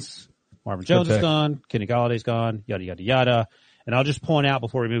weapons. Marvin Jones is gone. Kenny Galladay's gone. Yada, yada, yada. And I'll just point out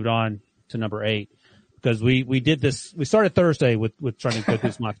before we moved on to number 8, because we did this. We started Thursday with trying to go through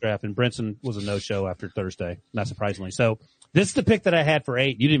this mock draft, and Brinson was a no-show after Thursday, not surprisingly. So this is the pick that I had for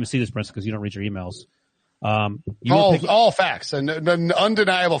 8. You didn't even see this, Brinson, because you don't read your emails. All facts and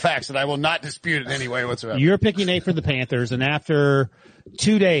undeniable facts that I will not dispute in any way whatsoever. You're picking 8 for the Panthers, and after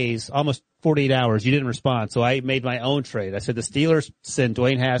 2 days, almost 48 hours, you didn't respond. So I made my own trade. I said the Steelers send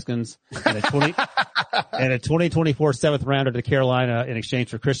Dwayne Haskins and a 2024 7th rounder to Carolina in exchange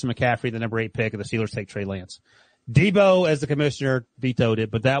for Christian McCaffrey, the number 8 pick, and the Steelers take Trey Lance. Debo, as the commissioner, vetoed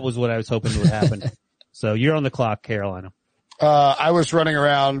it, but that was what I was hoping would happen. So you're on the clock, Carolina. I was running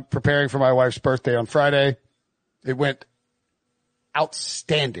around preparing for my wife's birthday on Friday. It went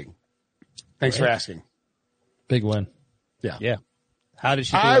outstanding. Thanks for asking. Big win. Yeah. How did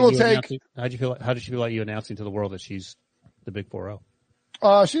she feel how did she feel like you announcing to the world that she's the big 4-0?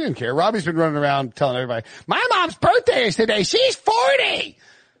 She didn't care. Robbie's been running around telling everybody, my mom's birthday is today. She's 40.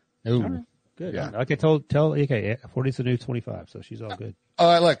 Ooh. Right. Good. Yeah. Okay. 40 is the new 25. So she's all good.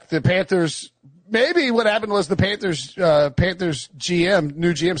 Look, the Panthers, maybe what happened was the Panthers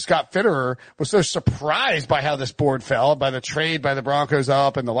new GM Scott Fitterer was so surprised by how this board fell, by the trade by the Broncos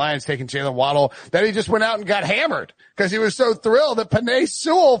up and the Lions taking Jalen Waddle, that he just went out and got hammered because he was so thrilled that Penei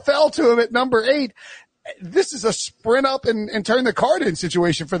Sewell fell to him at number 8. This is a sprint up and turn the card in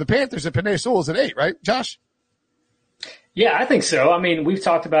situation for the Panthers if Penei Sewell's at 8, right, Josh? Yeah, I think so. I mean, we've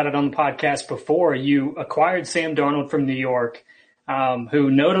talked about it on the podcast before. You acquired Sam Darnold from New York,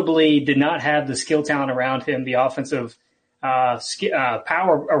 who notably did not have the skill talent around him, the offensive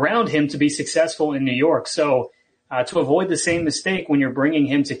power around him to be successful in New York. So to avoid the same mistake when you're bringing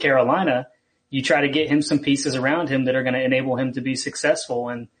him to Carolina, you try to get him some pieces around him that are going to enable him to be successful.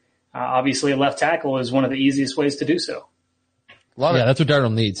 And obviously a left tackle is one of the easiest ways to do so. Love it. Yeah, that's what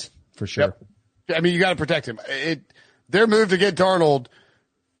Darnold needs for sure. Yep. I mean, you got to protect him. Their move to get Darnold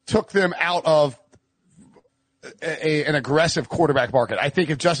took them out of an aggressive quarterback market. I think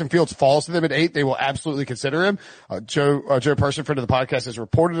if Justin Fields falls to them at 8, they will absolutely consider him. Joe Person, friend of the podcast, has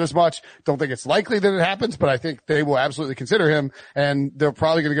reported as much. Don't think it's likely that it happens, but I think they will absolutely consider him. And they're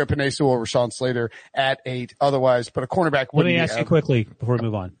probably going to go Penei Sewell or Rashawn Slater at 8 otherwise, but a cornerback wouldn't. Let me ask you quickly before we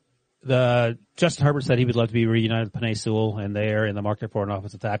move on. Justin Herbert said he would love to be reunited with Penei Sewell, and they're in the market for an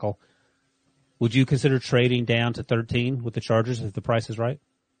offensive tackle. Would you consider trading down to 13 with the Chargers if the price is right?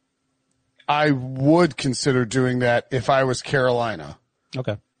 I would consider doing that if I was Carolina.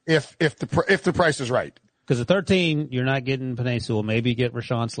 Okay. If the price is right. Because at 13, you're not getting Penei Sewell. Maybe get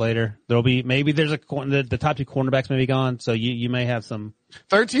Rashawn Slater. Maybe there's the top 2 cornerbacks may be gone, so you may have some.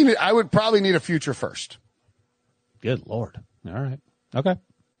 13, I would probably need a future first. Good Lord. All right. Okay.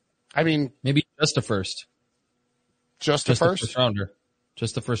 I mean, maybe just a first. Just a first rounder.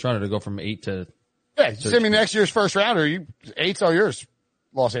 Just the first rounder to go from 8 to. Yeah, send me next year's first rounder. 8's all yours,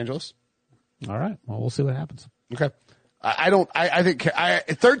 Los Angeles. All right. Well, we'll see what happens. Okay. I think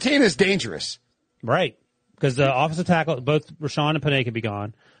 13 is dangerous. Right. Because the offensive tackle, both Rashawn and Penei could be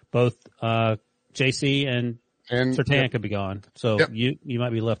gone. Both, JC and Surtain could be gone. So you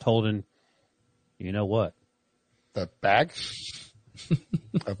might be left holding, you know what? The bag?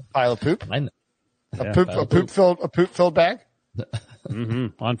 A pile of poop? A poop filled bag?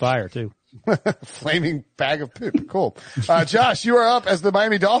 Mm-hmm. On fire too. Flaming bag of poop. Cool. Josh, you are up as the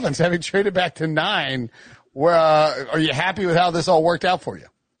Miami Dolphins, having traded back to 9. Are you happy with how this all worked out for you?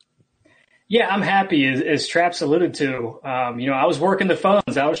 Yeah, I'm happy. As Traps alluded to, I was working the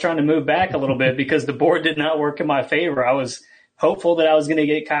phones. I was trying to move back a little bit because the board did not work in my favor. I was hopeful that I was going to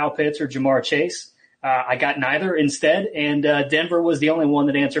get Kyle Pitts or Jamar Chase. I got neither instead, and Denver was the only one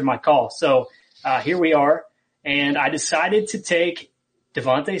that answered my call. So here we are, and I decided to take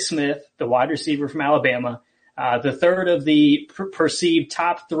Devontae Smith, the wide receiver from Alabama, the third of the perceived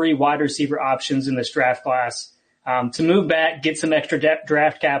top 3 wide receiver options in this draft class, to move back, get some extra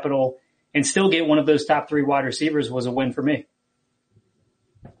draft capital, and still get one of those top 3 wide receivers was a win for me.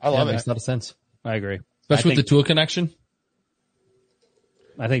 I love it. Makes a lot of sense. I agree. Especially with the Tua connection.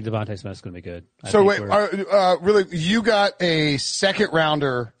 I think Devontae Smith's going to be good. So wait, really, you got a second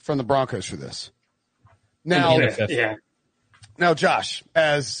rounder from the Broncos for this. Now, yeah. Now, Josh,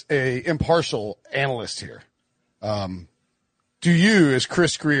 as a impartial analyst here, do you, as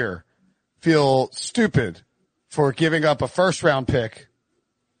Chris Greer, feel stupid for giving up a first round pick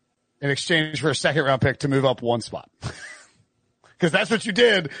in exchange for a second round pick to move up 1 spot? Because that's what you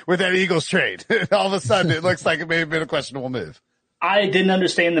did with that Eagles trade. All of a sudden, it looks like it may have been a questionable move. I didn't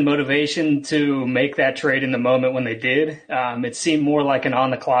understand the motivation to make that trade in the moment when they did. It seemed more like an on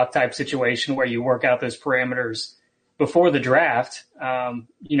the clock type situation where you work out those parameters before the draft,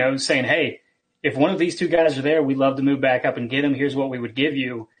 saying, hey, if one of these two guys are there, we'd love to move back up and get him. Here's what we would give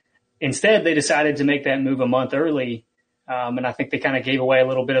you. Instead, they decided to make that move a month early. And I think they kind of gave away a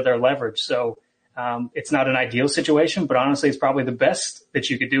little bit of their leverage. So it's not an ideal situation, but honestly, it's probably the best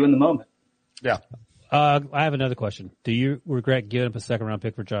that you could do in the moment. Yeah. I have another question. Do you regret giving up a second-round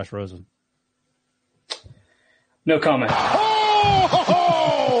pick for Josh Rosen? No comment.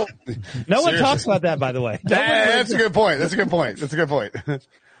 No one talks about that, by the way. That's a good point.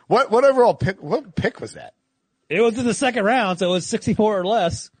 What overall pick? What pick was that? It was in the second round, so it was 64 or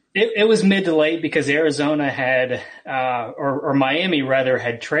less. It was mid to late because Arizona had, or Miami rather,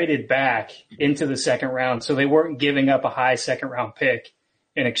 had traded back into the second round, so they weren't giving up a high second round pick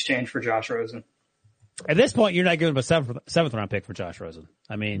in exchange for Josh Rosen. At this point, you're not giving up a seventh round pick for Josh Rosen.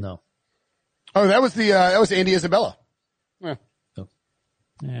 I mean, no. Oh, that was that was Andy Isabella.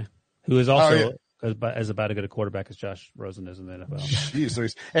 Yeah. Who is also as about as good a quarterback as Josh Rosen is in the NFL.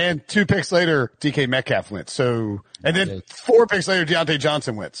 Jeez, and 2 picks later, DK Metcalf went. So, and then 4 picks later, Deontay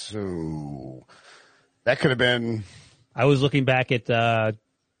Johnson went. So that could have been. I was looking back at. I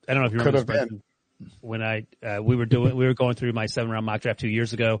don't know if you remember this, when we were going through my 7th-round mock draft 2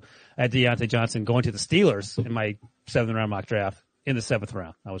 years ago. I had Deontay Johnson going to the Steelers in my 7th-round mock draft in the 7th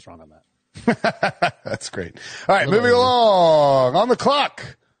round. I was wrong on that. That's great. All right, moving along on the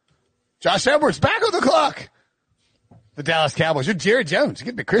clock. Josh Edwards back on the clock. The Dallas Cowboys. You're Jerry Jones. You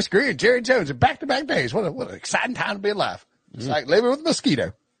get me Chris Greer, Jerry Jones in back-to-back days. What an exciting time to be alive. It's like living with a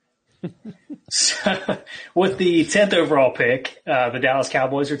mosquito. So, with the 10th overall pick, the Dallas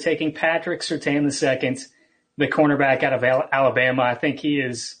Cowboys are taking Patrick Surtain II, the cornerback out of Alabama. I think he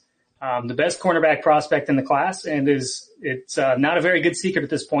is the best cornerback prospect in the class, and it's not a very good secret at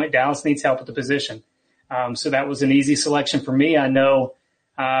this point. Dallas needs help at the position. So that was an easy selection for me. I know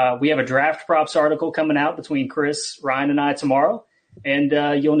we have a draft props article coming out between Chris, Ryan, and I tomorrow, and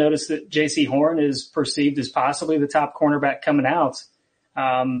you'll notice that J.C. Horn is perceived as possibly the top cornerback coming out,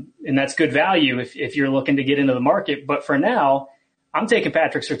 and that's good value if you're looking to get into the market. But for now, I'm taking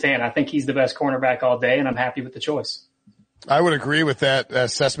Patrick Surtain. I think he's the best cornerback all day, and I'm happy with the choice. I would agree with that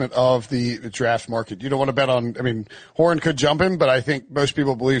assessment of the draft market. You don't want to bet on, Horn could jump him, but I think most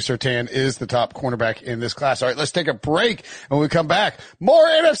people believe Surtain is the top cornerback in this class. All right, let's take a break. And when we come back, more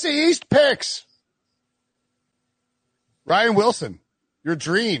NFC East picks. Ryan Wilson, your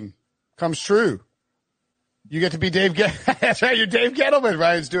dream comes true. You get to be Dave That's right, you're Dave Gettleman.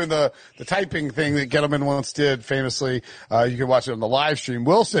 Ryan's doing the typing thing that Gettleman once did famously. You can watch it on the live stream.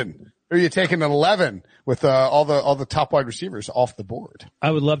 Wilson, who are you taking at 11 with all the top wide receivers off the board? I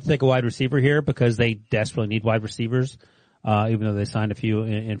would love to take a wide receiver here because they desperately need wide receivers, even though they signed a few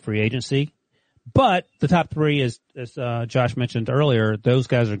in free agency. But the top 3, as Josh mentioned earlier, those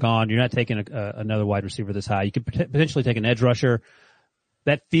guys are gone. You're not taking another wide receiver this high. You could potentially take an edge rusher.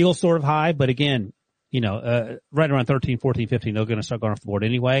 That feels sort of high, but again, right around 13, 14, 15, they're going to start going off the board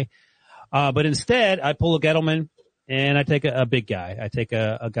anyway. But instead, I pull a Gettleman. And I take a big guy. I take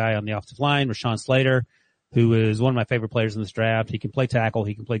a guy on the offensive line, Rashawn Slater, who is one of my favorite players in this draft. He can play tackle.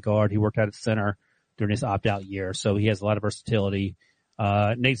 He can play guard. He worked out at center during his opt-out year, so he has a lot of versatility.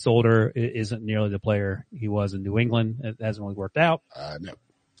 Nate Solder isn't nearly the player he was in New England. It hasn't really worked out. No.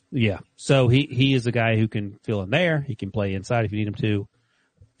 Yeah. So he is a guy who can fill in there. He can play inside if you need him to.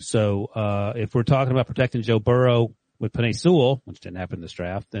 So if we're talking about protecting Joe Burrow with Penei Sewell, which didn't happen in this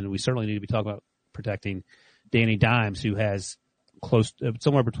draft, then we certainly need to be talking about protecting Danny Dimes, who has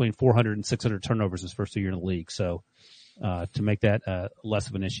somewhere between 400 and 600 turnovers his first 2 years in the league. So, to make that, less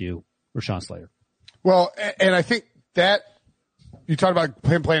of an issue, Rashawn Slater. Well, and I think that you talked about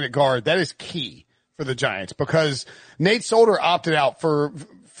him playing at guard. That is key for the Giants because Nate Solder opted out for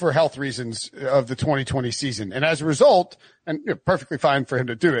health reasons of the 2020 season. And as a result, and perfectly fine for him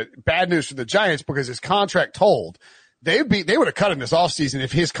to do it, bad news for the Giants because his contract told. They would have cut him this offseason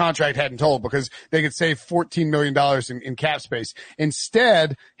if his contract hadn't told because they could save $14 million in cap space.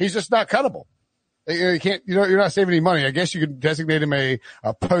 Instead, he's just not cuttable. You can't, you're not saving any money. I guess you could designate him a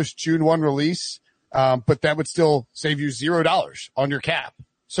post June 1 release. But that would still save you $0 on your cap.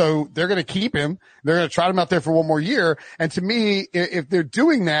 So they're going to keep him. They're going to trot him out there for one more year. And to me, if they're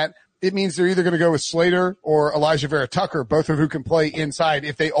doing that, it means they're either going to go with Slater or Elijah Vera Tucker, both of who can play inside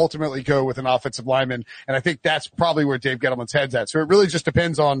if they ultimately go with an offensive lineman. And I think that's probably where Dave Gettleman's head's at. So it really just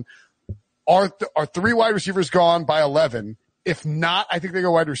depends on are 3 wide receivers gone by 11? If not, I think they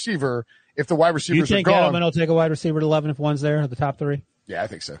go wide receiver. If the wide receivers are gone. You think Gettleman will take a wide receiver at 11 if one's there at the top 3? Yeah, I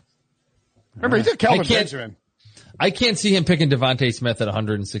think so. Remember, he took Kelvin Benjamin. I can't see him picking Devontae Smith at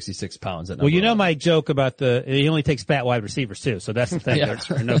 166 pounds. Well, you know my joke about he only takes fat wide receivers too, so that's the thing. Yeah.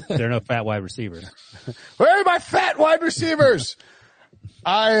 There are no fat wide receivers. Where are my fat wide receivers?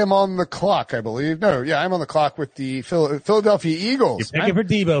 I am on the clock, I believe. No, yeah, I'm on the clock with the Philadelphia Eagles. You're picking for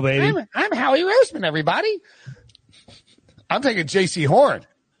Debo, baby. I'm Howie Roseman, everybody. I'm taking J.C. Horn.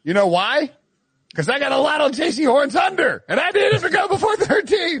 You know why? Because I got a lot on J.C. Horn's under, and I needed to go before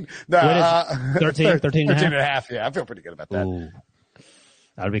 13. No, 13 and a half. Yeah, I feel pretty good about that. Ooh.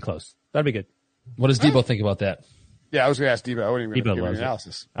 That'd be close. That'd be good. What does Debo think about that? Yeah, I was going to ask Debo. I wouldn't even give an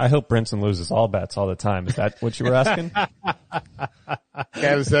analysis. I hope Brinson loses all bets all the time. Is that what you were asking?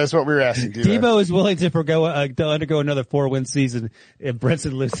 Yeah, that's what we were asking. Debo is willing to undergo another 4-win season if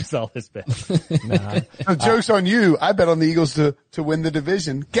Brinson loses all his bets. So joke's on you. I bet on the Eagles to win the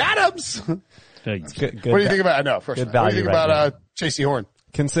division. Got 'em. Good, what do you think about? I know, of course. What do you think about J.C. Horn?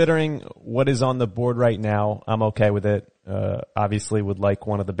 Considering what is on the board right now, I'm okay with it. Obviously would like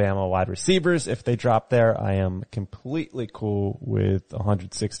one of the Bama wide receivers if they drop there. I am completely cool with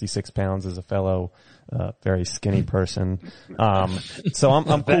 166 pounds as a fellow, very skinny person. So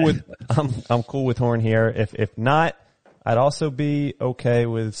I'm cool with, I'm cool with Horn here. If not, I'd also be okay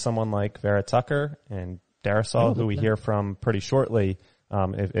with someone like Vera Tucker and Darrisaw, who we hear from pretty shortly,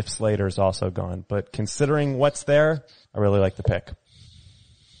 if Slater's also gone. But considering what's there, I really like the pick.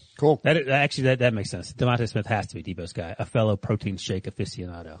 Cool. That makes sense. Devontae Smith has to be Debo's guy, a fellow protein shake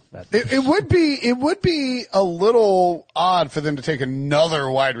aficionado. It would be a little odd for them to take another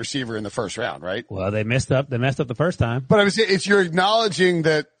wide receiver in the first round, right? Well, they messed up the first time. But I was saying, it's you're acknowledging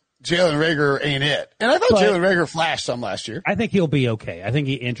that Jalen Reagor ain't it. And I thought Jalen Reagor flashed some last year. I think he'll be okay. I think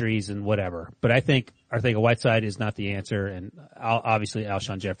injuries and whatever. But I think Whiteside is not the answer, and obviously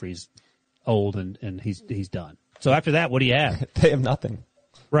Alshon Jeffrey's old and he's done. So after that, what do you have? They have nothing.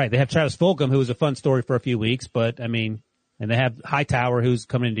 Right. They have Travis Fulgham, who was a fun story for a few weeks, but I mean, and they have Hightower, who's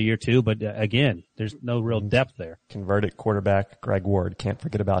coming into year 2, but again, there's no real depth there. Converted quarterback Greg Ward. Can't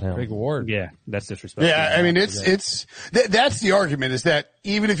forget about him. Greg Ward. Yeah, that's disrespectful. Yeah, I mean, that's the argument is that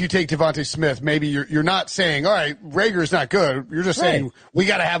even if you take Devontae Smith, maybe you're not saying, all right, Reagor's not good. You're just saying we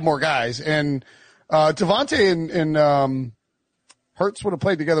got to have more guys. And, Devontae and Hurts would have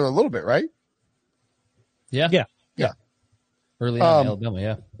played together a little bit, right? Yeah. Yeah. Early on, Alabama,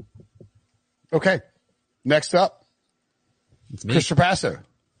 yeah. Okay. Next up, It's me. Chris Trapasso.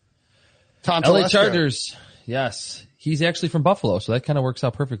 Tom LA Telesco. Chargers. Yes. He's actually from Buffalo, so that kind of works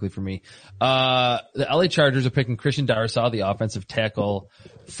out perfectly for me. The LA Chargers are picking Christian Darrisaw, the offensive tackle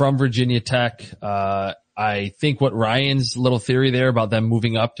from Virginia Tech. I think what Ryan's little theory there about them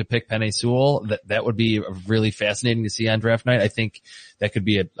moving up to pick Penei Sewell, that would be really fascinating to see on draft night. I think that could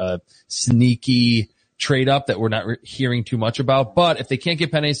be a sneaky trade up that we're not hearing too much about. But if they can't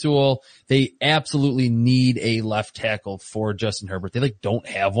get Penei Sewell, they absolutely need a left tackle for Justin Herbert. They don't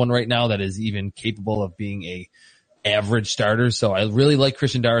have one right now that is even capable of being a average starter. So I really like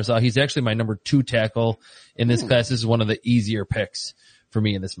Christian Darrisaw. He's actually my number 2 tackle in this class. This is one of the easier picks for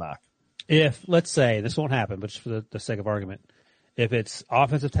me in this mock. If, let's say, this won't happen, but just for the sake of argument, if it's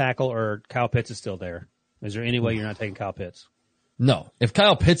offensive tackle or Kyle Pitts is still there, is there any way you're not taking Kyle Pitts? No. If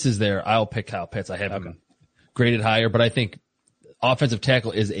Kyle Pitts is there, I'll pick Kyle Pitts. I have him graded higher, but I think offensive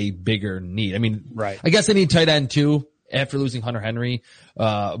tackle is a bigger need. I mean, right. I guess they need tight end too after losing Hunter Henry.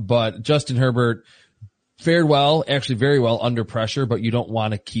 But Justin Herbert fared well, actually very well under pressure, but you don't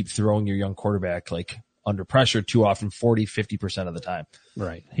want to keep throwing your young quarterback under pressure too often, 40-50% of the time.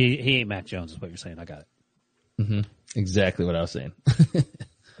 Right. He ain't Mac Jones is what you're saying. I got it. Mm-hmm. Exactly what I was saying.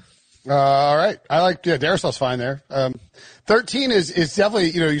 All right. I like, Darrisaw's fine there. 13 is definitely,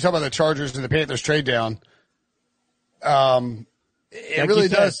 you talk about the Chargers and the Panthers trade down. It really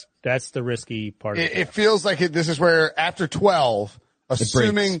does. That's the risky part. It feels like this is where after 12,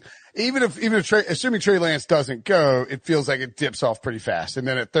 assuming Trey Lance doesn't go, it feels like it dips off pretty fast. And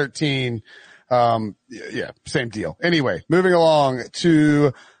then at 13, same deal. Anyway, moving along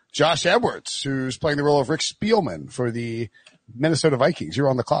to Josh Edwards, who's playing the role of Rick Spielman for the Minnesota Vikings. You're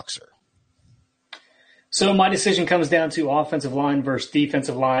on the clock, sir. So my decision comes down to offensive line versus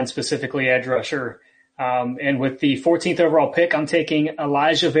defensive line, specifically edge rusher. And with the 14th overall pick, I'm taking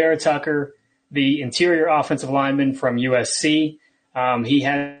Elijah Vera Tucker, the interior offensive lineman from USC. He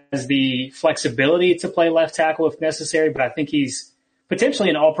has the flexibility to play left tackle if necessary, but I think he's potentially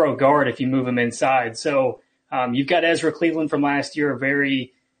an all-pro guard if you move him inside. So you've got Ezra Cleveland from last year, a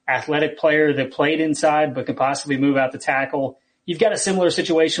very athletic player that played inside but could possibly move out the tackle. You've got a similar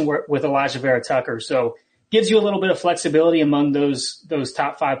situation with Elijah Vera Tucker. So gives you a little bit of flexibility among those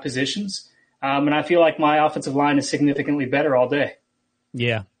top 5 positions. And I feel like my offensive line is significantly better all day.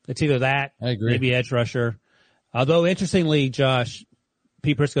 Yeah, it's either that, I agree. maybe edge rusher. Although, interestingly, Josh,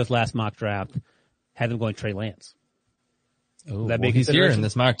 Pete Prisco's last mock draft had them going Trey Lance. Oh, he's here in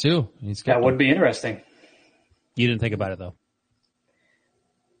this mock too. That would be interesting. You didn't think about it though.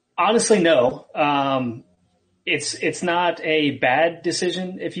 Honestly, no. It's not a bad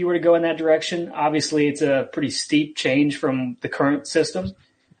decision if you were to go in that direction. Obviously, it's a pretty steep change from the current system.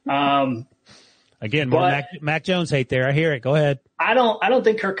 Again, more Mac Jones hate there. I hear it. Go ahead. I don't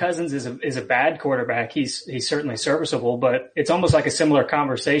think Kirk Cousins is a bad quarterback. He's certainly serviceable, but it's almost like a similar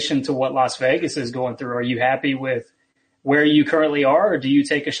conversation to what Las Vegas is going through. Are you happy with where you currently are, or do you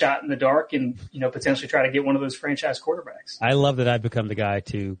take a shot in the dark and, potentially try to get one of those franchise quarterbacks? I love that I've become the guy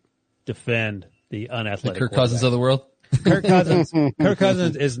to defend the unathletic Kirk Cousins of the world. Kirk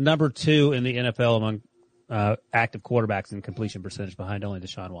Cousins is number 2 in the NFL among active quarterbacks in completion percentage, behind only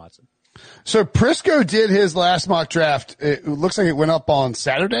Deshaun Watson. So Prisco did his last mock draft. It looks like it went up on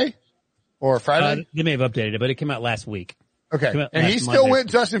Saturday or Friday. They may have updated it, but it came out last week. Okay. And he still went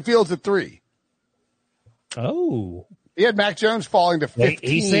Justin Fields at 3. Oh. He had Mac Jones falling to 15.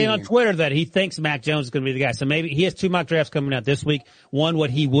 He's saying on Twitter that he thinks Mac Jones is going to be the guy. So maybe he has 2 mock drafts coming out this week. One, what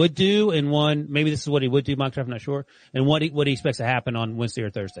he would do, and one, maybe this is what he would do, mock draft, I'm not sure. And what he expects to happen on Wednesday or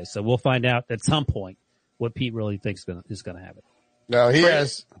Thursday. So we'll find out at some point what Pete really thinks is going to happen. No, he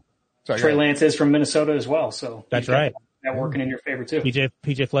has. Trey Lance is from Minnesota as well, so that's right. That working in your favor too.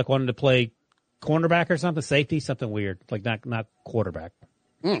 PJ Fleck wanted to play cornerback or something, safety, something weird, like not quarterback.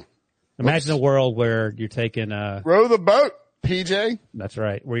 Imagine a world where you're taking row the boat, PJ. That's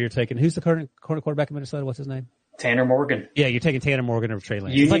right. Where you're taking who's the current quarterback in Minnesota? What's his name? Tanner Morgan. Yeah, you're taking Tanner Morgan over Trey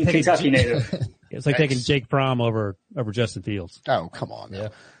Lance. Union, Kentucky native. It's like taking Jake Fromm over Justin Fields. Oh, come on. Yeah.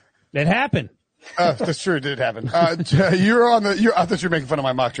 That happened. That's true. It did happen. I thought you were making fun of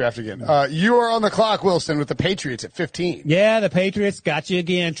my mock draft again. You are on the clock, Wilson, with the Patriots at 15. Yeah, the Patriots got you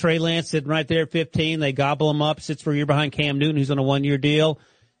again. Trey Lance sitting right there at 15. They gobble him up. Sits for a year behind Cam Newton, who's on a 1-year deal.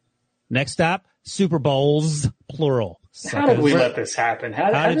 Next stop, Super Bowls, plural. How did we let this happen?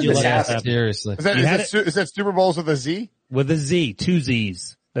 How did this happen? Seriously. Is that Super Bowls with a Z? With a Z, 2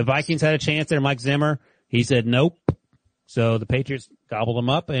 Zs. The Vikings had a chance there. Mike Zimmer, he said nope. So the Patriots gobbled them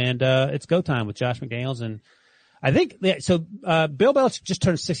up, and it's go time with Josh McDaniels. And I think Bill Belichick just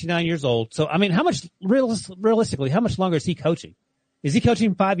turned 69 years old. So, I mean, how much realistically, how much longer is he coaching? Is he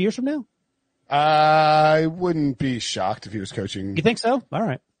coaching 5 years from now? I wouldn't be shocked if he was coaching. You think so? All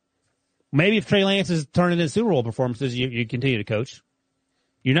right. Maybe if Trey Lance is turning in Super Bowl performances, you continue to coach.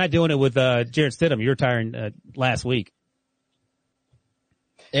 You're not doing it with Jarrett Stidham. You're retiring last week.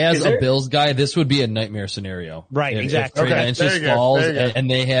 As a Bills guy, this would be a nightmare scenario. Right, exactly. If Trey Lance just falls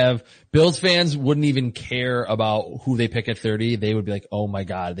and they have Bills fans wouldn't even care about who they pick at 30. They would be like, oh my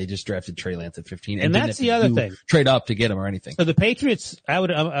God, they just drafted Trey Lance at 15. And that's the other thing. Trade up to get him or anything. So the Patriots,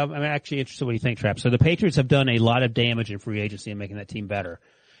 I'm actually interested in what you think, Trap. So the Patriots have done a lot of damage in free agency and making that team better.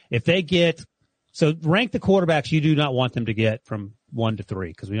 If they rank the quarterbacks you do not want them to get from 1 to 3,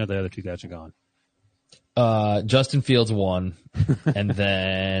 because we know the other 2 guys are gone. Justin Fields 1, and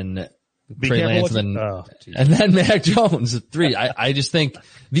then Trey Lance, and then Mac Jones 3. I just think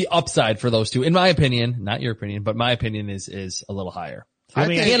the upside for those 2, in my opinion, not your opinion, but my opinion is a little higher.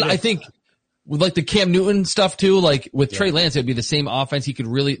 I think with like the Cam Newton stuff too, like with Trey Lance, it'd be the same offense. He could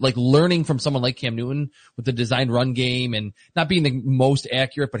really, like, learning from someone like Cam Newton with the designed run game and not being the most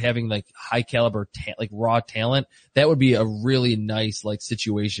accurate, but having like high caliber, like raw talent. That would be a really nice, like,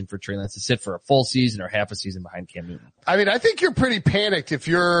 situation for Trey Lance to sit for a full season or half a season behind Cam Newton. I mean, I think you're pretty panicked if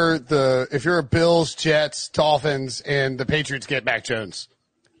you're Bills, Jets, Dolphins, and the Patriots get Mac Jones.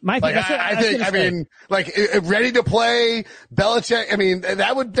 I mean, ready to play Belichick. I mean,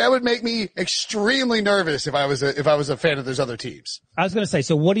 that would make me extremely nervous if I was a fan of those other teams. I was going to say,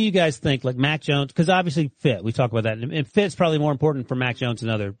 so what do you guys think? Like Mac Jones, because obviously fit. We talk about that, and fit's probably more important for Mac Jones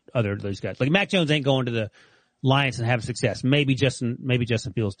than other those guys. Like Mac Jones ain't going to the Lions and having success. Maybe Justin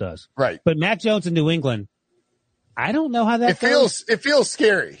Fields does. Right. But Mac Jones in New England, I don't know how that goes. It feels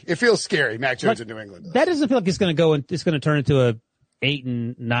scary. It feels scary. Mac Jones in New England does. That doesn't feel like it's going to go and it's going to turn into a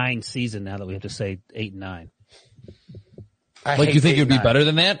 8-9 season now that we have to say 8-9. Like, you think it would be better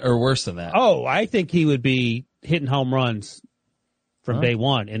than that or worse than that? Oh, I think he would be hitting home runs from day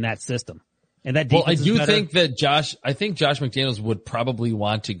one in that system. And that defense I do think that Josh McDaniels would probably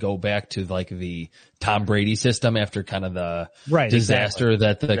want to go back to like the Tom Brady system after kind of the disaster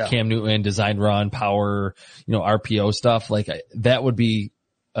that the Cam Newton design run power, RPO stuff. Like that would be,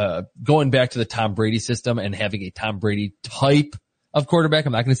 going back to the Tom Brady system and having a Tom Brady type of quarterback.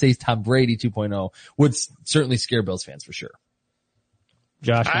 I'm not going to say he's Tom Brady 2.0 would certainly scare Bills fans for sure.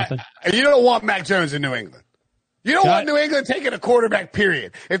 Josh, you don't want Mac Jones in New England. You don't want New England taking a quarterback,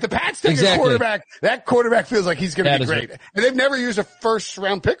 period. If the Pats take a quarterback, that quarterback feels like he's going to be great. And they've never used a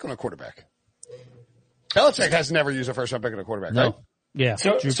first-round pick on a quarterback. Belichick has never used a first-round pick on a quarterback, right? Yeah.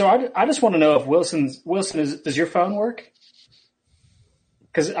 So I just want to know if Wilson does your phone work?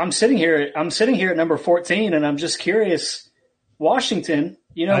 Because I'm sitting here at number 14, and I'm just curious. Washington,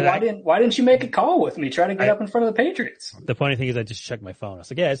 why didn't you make a call with me? Try to get up in front of the Patriots. The funny thing is, I just checked my phone. I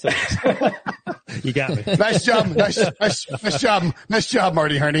was like, yeah, it's you got me. Nice job, nice job,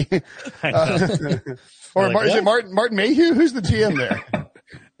 Marty Herney. Is it Martin Mayhew? Who's the GM there?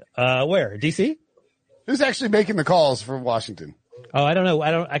 Where? DC? Who's actually making the calls for Washington? Oh, I don't know.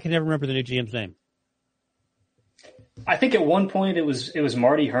 I can never remember the new GM's name. I think at one point it was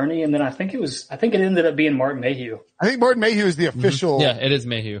Marty Herney, and then I think it ended up being Martin Mayhew. I think Martin Mayhew is the official. Mm-hmm. Yeah, it is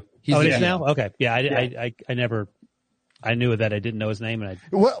Mayhew. It is now? Okay. Yeah, I knew that. I didn't know his name, and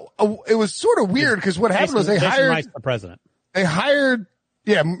it was sort of weird because what happened was they hired the president. They hired,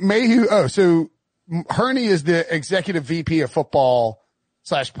 Mayhew. Oh, so Herney is the executive VP of football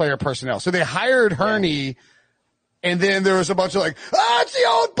 / player personnel. So they hired Herney. And then there was a bunch of it's the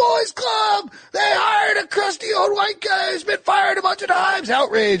old boys club. They hired a crusty old white guy who's been fired a bunch of times.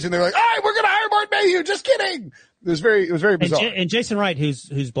 Outrage. And they're like, all right, we're going to hire Martin Mayhew. Just kidding. It was very bizarre. And Jason Wright,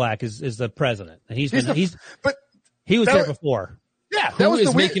 who's black, is the president. And he was there before. Yeah. Who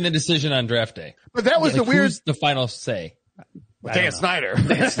is making the decision on draft day? But that was the weird. Who's the final say? Dan Snyder.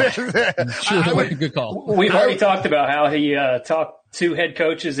 Sure, a good call. We've already talked about how he talked two head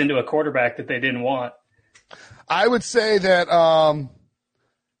coaches into a quarterback that they didn't want. I would say that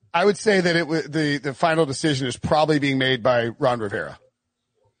the final decision is probably being made by Ron Rivera.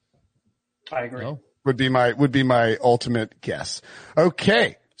 I agree. Oh. Would be my ultimate guess.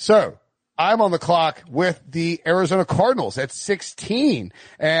 Okay. So I'm on the clock with the Arizona Cardinals at 16.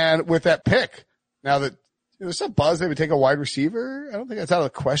 And with that pick, now that there's some buzz they would take a wide receiver, I don't think that's out of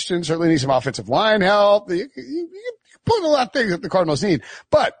the question. Certainly need some offensive line help. You put a lot of things that the Cardinals need,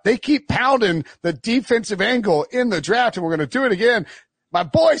 but they keep pounding the defensive angle in the draft, and we're going to do it again. My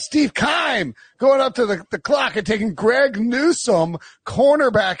boy Steve Keim going up to the clock and taking Greg Newsome,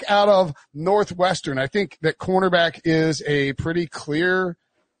 cornerback out of Northwestern. I think that cornerback is a pretty clear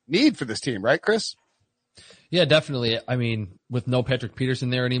need for this team, right, Chris? Yeah, definitely. I mean, with no Patrick Peterson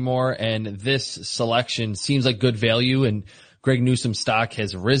there anymore, and this selection seems like good value, and Greg Newsome's stock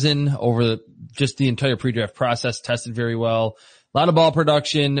has risen over just the entire pre-draft process, tested very well. A lot of ball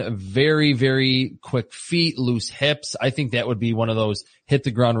production, very, very quick feet, loose hips. I think that would be one of those hit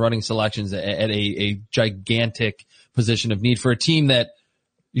the ground running selections at a gigantic position of need for a team that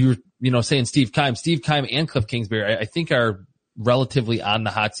you're, saying Steve Keim and Cliff Kingsbury, I think are relatively on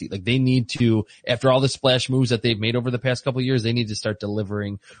the hot seat. Like they need to, after all the splash moves that they've made over the past couple of years, they need to start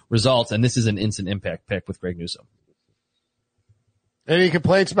delivering results. And this is an instant impact pick with Greg Newsome. Any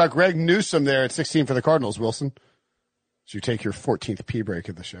complaints about Greg Newsome there at 16 for the Cardinals, Wilson? So you take your 14th pee break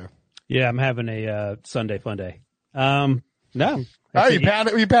of the show. Yeah, I'm having a Sunday fun day. No. Oh, you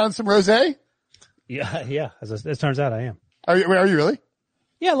pounding some rosé? Yeah. As it turns out, I am. Are you really?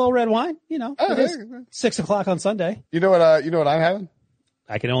 Yeah, a little red wine. It is 6:00 on Sunday. You know what I'm having?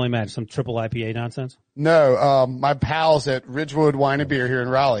 I can only imagine some triple IPA nonsense. No, my pals at Ridgewood Wine and Beer here in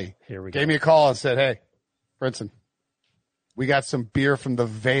Raleigh gave me a call and said, "Hey, Brinson, we got some beer from the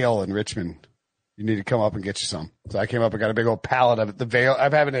Vale in Richmond. You need to come up and get you some." So I came up and got a big old pallet of it. The Vale,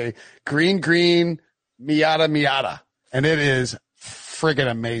 I'm having a green Miata, and it is friggin'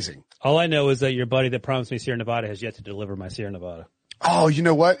 amazing. All I know is that your buddy that promised me Sierra Nevada has yet to deliver my Sierra Nevada. Oh, you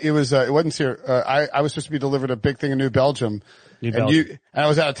know what? It wasn't Sierra. I was supposed to be delivered a big thing in New Belgium. And I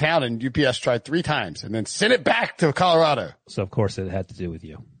was out of town, and UPS tried 3 times and then sent it back to Colorado. So of course it had to do with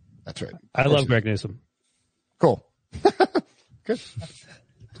you. That's right. I love Greg Newsome. Cool. Good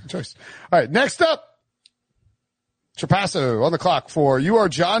choice. All right. Next up, Trapasso on the clock for you are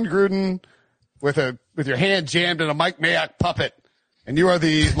John Gruden with your hand jammed in a Mike Mayock puppet. And you are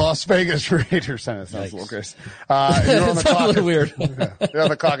the Las Vegas Raiders. That sounds a little gross. You're on the clock. A little weird. You're on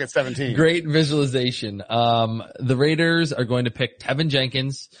the clock at 17. Great visualization. The Raiders are going to pick Tevin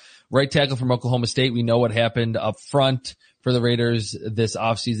Jenkins, right tackle from Oklahoma State. We know what happened up front for the Raiders this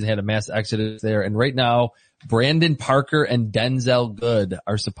offseason, had a mass exodus there. And right now, Brandon Parker and Denzel Good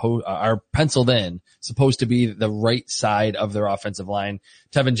are penciled in, supposed to be the right side of their offensive line.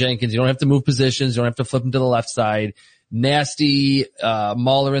 Tevin Jenkins, you don't have to move positions. You don't have to flip him to the left side. Nasty,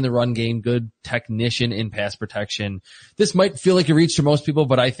 mauler in the run game, good technician in pass protection. This might feel like a reach to most people,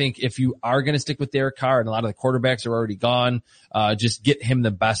 but I think if you are going to stick with Derek Carr and a lot of the quarterbacks are already gone, just get him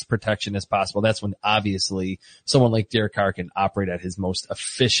the best protection as possible. That's when obviously someone like Derek Carr can operate at his most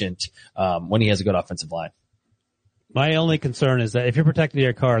efficient, when he has a good offensive line. My only concern is that if you're protecting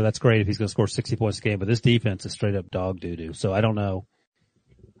Derek Carr, that's great if he's going to score 60 points a game, but this defense is straight up dog doo-doo. So I don't know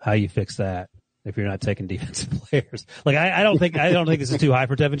how you fix that if you're not taking defensive players. Like, I don't think this is too high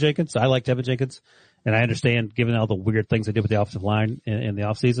for Tevin Jenkins. I like Tevin Jenkins, and I understand given all the weird things they did with the offensive line in the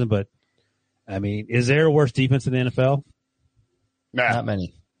offseason, but I mean, is there a worse defense in the NFL? Nah. Not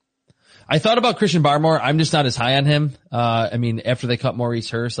many. I thought about Christian Barmore. I'm just not as high on him. I mean, after they cut Maurice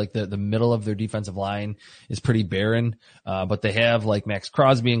Hurst, like the middle of their defensive line is pretty barren. But they have like Max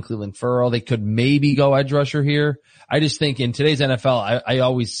Crosby and Cleveland Ferrell. They could maybe go edge rusher here. I just think in today's NFL, I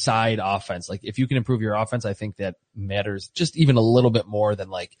always side offense. Like if you can improve your offense, I think that matters just even a little bit more than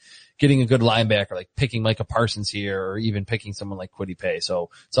like getting a good linebacker, like picking Micah Parsons here or even picking someone like Kwity Paye. So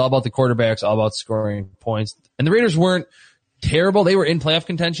it's all about the quarterbacks, all about scoring points. And the Raiders weren't terrible. They were in playoff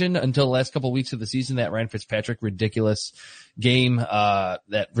contention until the last couple of weeks of the season. That Ryan Fitzpatrick ridiculous game,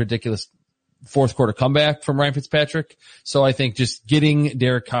 that ridiculous fourth quarter comeback from Ryan Fitzpatrick. So I think just getting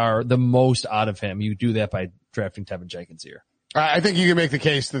Derek Carr the most out of him, you do that by drafting Tevin Jenkins here. I think you can make the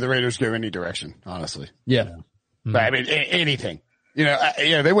case that the Raiders go any direction, honestly. Yeah. Mm-hmm. But I mean, anything. You know,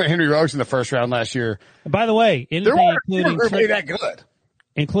 they went Henry Ruggs in the first round last year. And by the way, anything including really that good,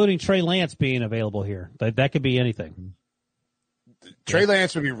 including Trey Lance being available here. That could be anything. Trey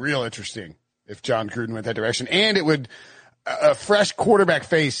Lance would be real interesting if John Gruden went that direction, and it would a fresh quarterback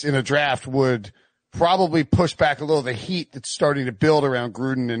face in a draft would probably push back a little the heat that's starting to build around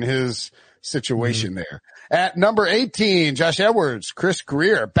Gruden and his situation there. At number 18, Josh Edwards, Chris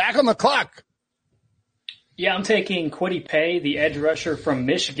Greer, back on the clock. Yeah, I'm taking Kwity Paye, the edge rusher from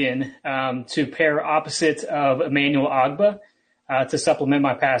Michigan, to pair opposite of Emmanuel Ogbah to supplement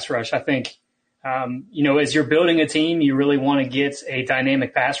my pass rush. I think, as you're building a team, you really want to get a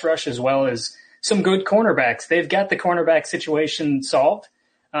dynamic pass rush as well as some good cornerbacks. They've got the cornerback situation solved.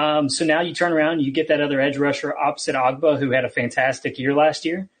 So now you turn around, you get that other edge rusher opposite Ogbah, who had a fantastic year last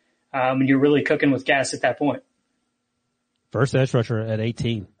year. And you're really cooking with gas at that point. First edge rusher at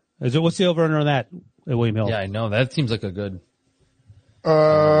 18. What's the over-under on that at William Hill? Yeah, I know. That seems like a good.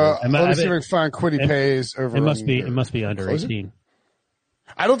 Let me see if I can find Kwity Paye's over. It must be under 18.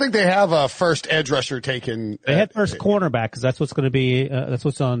 I don't think they have a first edge rusher taken. They had first cornerback because that's what's going to be, that's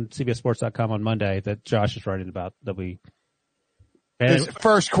what's on CBSSports.com on Monday that Josh is writing about Is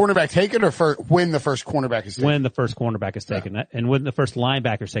first cornerback taken or when the first cornerback is taken? When the first cornerback is taken. Yeah. And when the first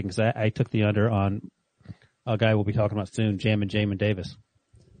linebacker is taken, because I took the under on a guy we'll be talking about soon, Jamin Davis.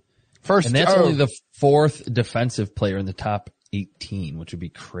 And that's only the fourth defensive player in the top 18, which would be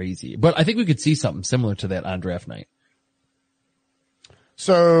crazy. But I think we could see something similar to that on draft night.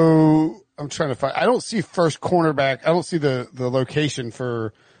 So I'm trying to find, I don't see first cornerback. I don't see the location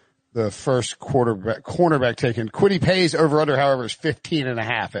for the first cornerback taken. Kwity Paye's over under, however, is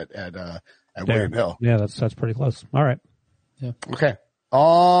 15.5 at William Hill. Yeah, that's pretty close. All right. Yeah. Okay.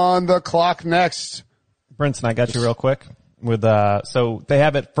 On the clock next. Brinson, I got you real quick with, so they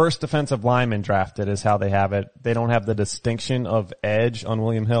have it first defensive lineman drafted is how they have it. They don't have the distinction of edge on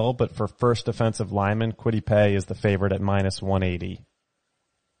William Hill, but for first defensive lineman, Kwity Paye is the favorite at minus 180.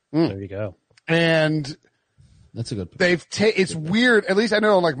 There you go. And that's a good pick. It's weird. At least I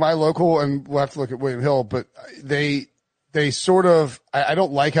know on like my local, and we'll have to look at William Hill, but they sort of, I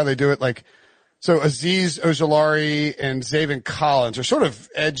don't like how they do it. Like, so Azeez Ojulari and Zaven Collins are sort of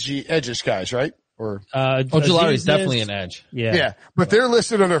edgish guys, right? Or, Ojulari is definitely an edge. Yeah. Yeah. But they're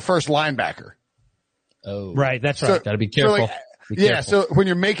listed under first linebacker. Oh. Right. That's right. Gotta be careful. So when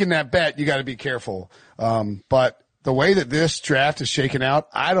you're making that bet, you gotta be careful. But the way that this draft is shaken out,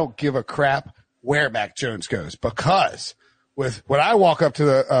 I don't give a crap where Mac Jones goes, because when I walk up to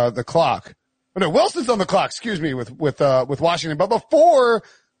the clock, Wilson's on the clock, excuse me, with Washington. But before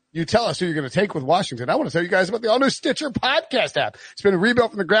you tell us who you're going to take with Washington, I want to tell you guys about the all-new Stitcher podcast app. It's been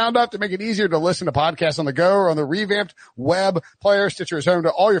rebuilt from the ground up to make it easier to listen to podcasts on the go or on the revamped web player. Stitcher is home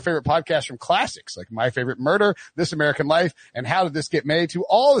to all your favorite podcasts, from classics like My Favorite Murder, This American Life, and How Did This Get Made, to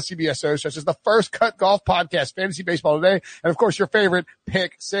all the CBS shows such as the First Cut Golf Podcast, Fantasy Baseball Today, and of course your favorite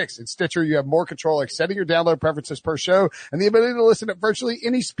Pick Six. In Stitcher, you have more control, like setting your download preferences per show and the ability to listen at virtually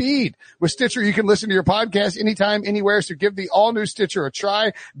any speed. With Stitcher, you can listen to your podcast anytime, anywhere, so give the all-new Stitcher a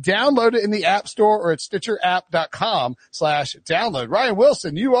try. Download it in the App Store or at StitcherApp.com/download. Ryan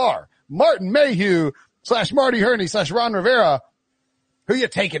Wilson, you are Martin Mayhew /Marty Herney /Ron Rivera. Who you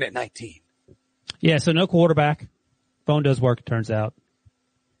taking at 19? Yeah, so no quarterback. Phone does work, it turns out.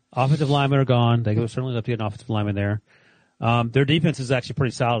 Offensive linemen are gone. They certainly love to get an offensive lineman there. Their defense is actually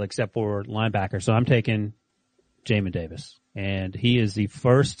pretty solid except for linebacker. So I'm taking Jamin Davis. And he is the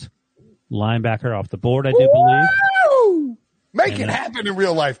first linebacker off the board, I do believe. Make it happen in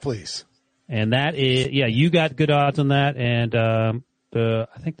real life, please. And that is, you got good odds on that. And,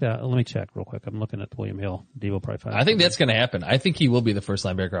 I think that, let me check real quick. I'm looking at William Hill. Devo probably find I think that's going to happen. I think he will be the first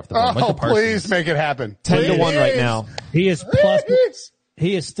linebacker off the board. Oh, please make it happen. 10-1 right now. He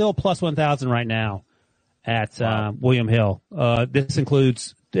is still plus 1,000 right now at, William Hill. This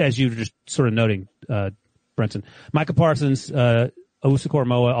includes, as you were just sort of noting, Brenton, Micah Parsons,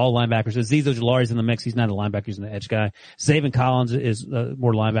 Owusu-Koramoah, all linebackers. Azeez Ojulari's in the mix. He's not a linebacker. He's an edge guy. Zaven Collins is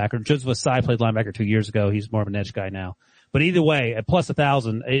more linebacker. Joseph Asai played linebacker 2 years ago. He's more of an edge guy now. But either way, at plus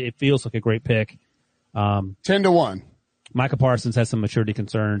 1,000, it feels like a great pick. 10-1. Micah Parsons has some maturity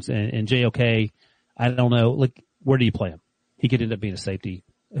concerns, and JOK, I don't know. Like, where do you play him? He could end up being a safety.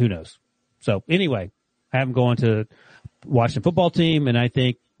 Who knows? So anyway, I have him going to Washington football team, and I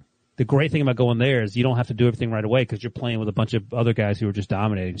think the great thing about going there is you don't have to do everything right away because you're playing with a bunch of other guys who are just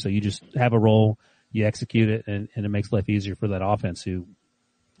dominating. So you just have a role, you execute it, and it makes life easier for that offense who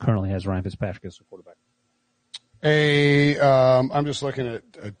currently has Ryan Fitzpatrick as the quarterback. I'm just looking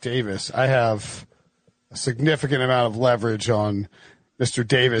at Davis. I have a significant amount of leverage on Mr.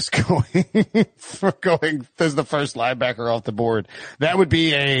 Davis going as the first linebacker off the board. That would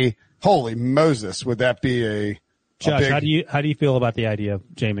be holy Moses. Would that be a Josh, how do you feel about the idea of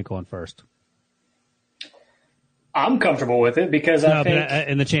Jamin going first? I'm comfortable with it because I think,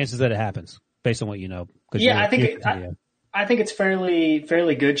 and the chances that it happens based on what you know. I think it's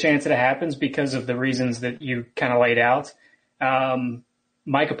fairly good chance that it happens because of the reasons that you kind of laid out.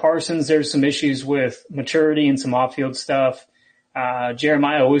 Micah Parsons, there's some issues with maturity and some off-field stuff.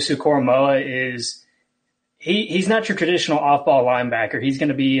 Jeremiah Owusu-Koramoah he's not your traditional off-ball linebacker. He's going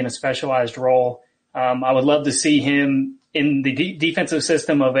to be in a specialized role. I would love to see him in the defensive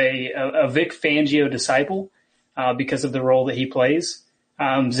system of a Vic Fangio disciple, because of the role that he plays.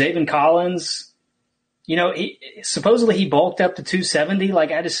 Zaven Collins, supposedly he bulked up to 270.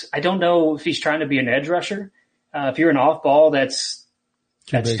 Like, I don't know if he's trying to be an edge rusher. If you're an off ball, that's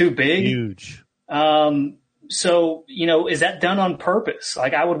too big. Huge. So, is that done on purpose?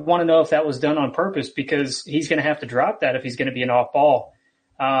 Like, I would want to know if that was done on purpose because he's going to have to drop that if he's going to be an off ball.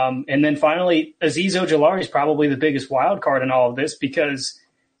 And then finally, Azeez Ojulari is probably the biggest wild card in all of this because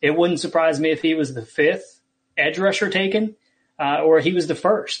it wouldn't surprise me if he was the fifth edge rusher taken, or he was the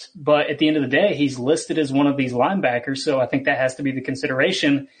first. But at the end of the day, he's listed as one of these linebackers, so I think that has to be the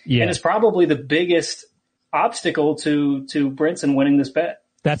consideration. Yeah. And it's probably the biggest obstacle to Brinson winning this bet.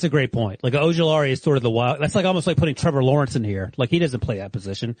 That's a great point. Like, Ojulari is sort of the wild. That's like almost like putting Trevor Lawrence in here. Like, he doesn't play that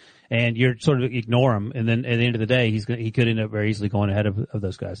position, and you're sort of ignore him. And then at the end of the day, he could end up very easily going ahead of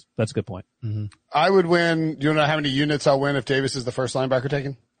those guys. That's a good point. Mm-hmm. I would win. Do you know how many units I'll win if Davis is the first linebacker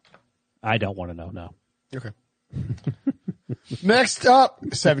taken? I don't want to know. No. Okay. Next up,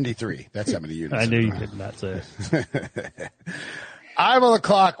 73. That's how many units. I knew you could not say it. I'm on the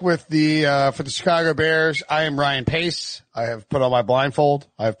clock with for the Chicago Bears. I am Ryan Pace. I have put on my blindfold.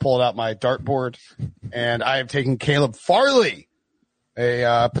 I have pulled out my dartboard, and I have taken Caleb Farley,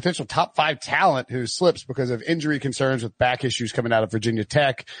 a potential top 5 talent who slips because of injury concerns with back issues coming out of Virginia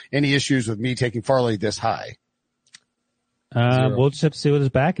Tech. Any issues with me taking Farley this high? We'll just have to see what his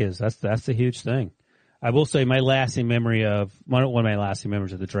back is. That's the huge thing. I will say one of my lasting memories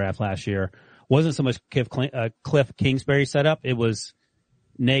of the draft last year wasn't so much Cliff Kingsbury setup. It was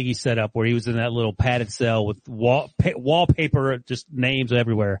Nagy setup where he was in that little padded cell with wallpaper, just names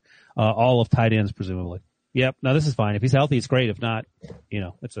everywhere, all of tight ends presumably. Yep. Now this is fine. If he's healthy, it's great. If not,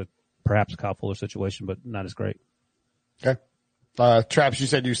 it's perhaps a Kyle Fuller situation, but not as great. Okay. Traps, you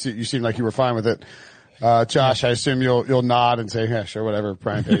said you seemed like you were fine with it. Josh, I assume you'll nod and say, yeah, sure, whatever,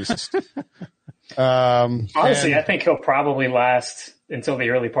 Brian Pace. Honestly, I think he'll probably last until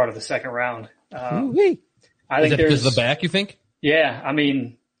the early part of the second round. I think there's the back, you think? Yeah. I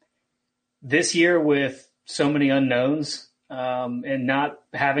mean, this year with so many unknowns, and not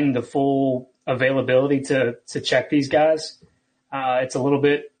having the full availability to check these guys, it's a little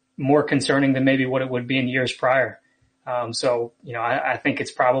bit more concerning than maybe what it would be in years prior. I think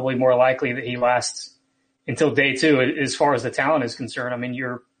it's probably more likely that he lasts until day 2 as far as the talent is concerned. I mean,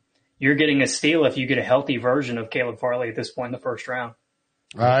 you're getting a steal if you get a healthy version of Caleb Farley at this point in the first round.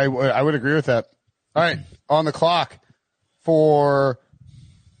 I would agree with that. All right. On the clock for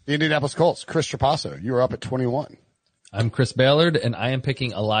the Indianapolis Colts, Chris Trapasso. You are up at 21. I'm Chris Ballard, and I am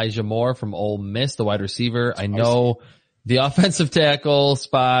picking Elijah Moore from Ole Miss, the wide receiver. I know the offensive tackle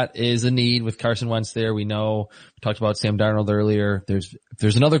spot is a need with Carson Wentz there. We talked about Sam Darnold earlier. If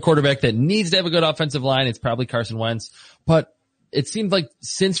there's another quarterback that needs to have a good offensive line, it's probably Carson Wentz. But it seemed like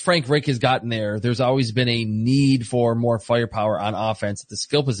since Frank Reich has gotten there, there's always been a need for more firepower on offense at the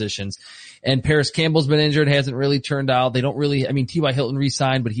skill positions. And Paris Campbell's been injured, hasn't really turned out. They don't really, I mean, T.Y. Hilton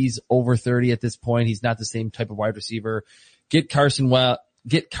re-signed, but he's over 30 at this point. He's not the same type of wide receiver. Get Carson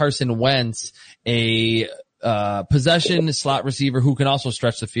Wentz, a possession slot receiver who can also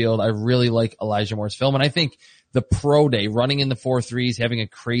stretch the field. I really like Elijah Moore's film. And I think the pro day, running in the 4.3s, having a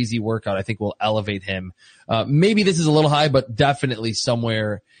crazy workout, I think will elevate him. Maybe this is a little high, but definitely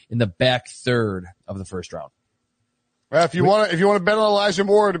somewhere in the back third of the first round. Well, if you want to bet on Elijah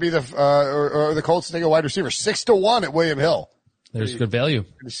Moore to be the, or the Colts to take a wide receiver, 6-1 at William Hill. There's good value.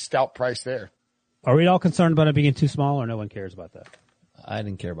 Pretty stout price there. Are we all concerned about it being too small, or no one cares about that? I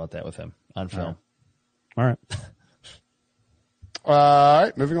didn't care about that with him on film. All right. All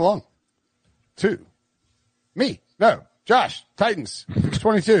right, moving along. Josh, Titans,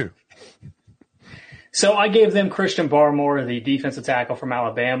 622. So I gave them Christian Barmore, the defensive tackle from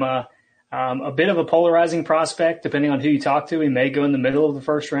Alabama. A bit of a polarizing prospect, depending on who you talk to. He may go in the middle of the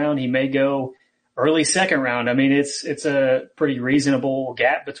first round. He may go early second round. I mean, it's a pretty reasonable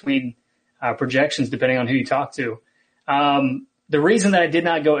gap between projections, depending on who you talk to. The reason that I did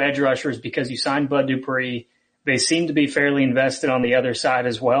not go edge rusher is because you signed Bud Dupree. They seem to be fairly invested on the other side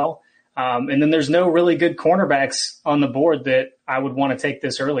as well. And then there's no really good cornerbacks on the board that I would want to take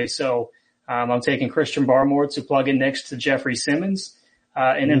this early. So I'm taking Christian Barmore to plug in next to Jeffrey Simmons.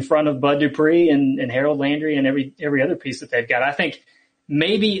 And in front of Bud Dupree and Harold Landry and every other piece that they've got. I think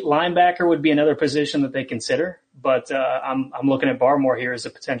maybe linebacker would be another position that they consider, but I'm looking at Barmore here as a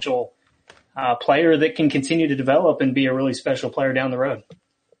potential player that can continue to develop and be a really special player down the road.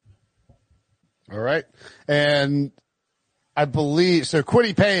 All right. And I believe, so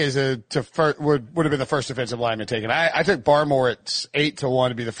Kwity Paye would have been the first defensive lineman taken. I took Barmore at 8-1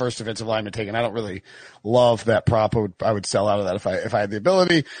 to be the first defensive lineman taken. I don't really love that prop. I would sell out of that if I had the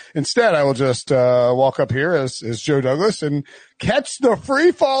ability. Instead, I will just, walk up here as Joe Douglas and catch the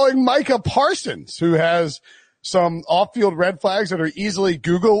free falling Micah Parsons, who has some off-field red flags that are easily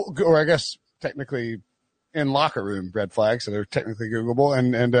Google, or I guess technically in locker room red flags that are technically Googleable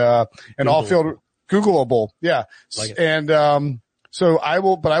and off-field Googleable. Yeah. Like it. And, so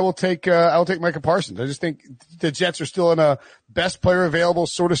I'll take Micah Parsons. I just think the Jets are still in a best player available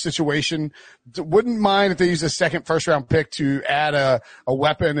sort of situation. Wouldn't mind if they use a second first round pick to add a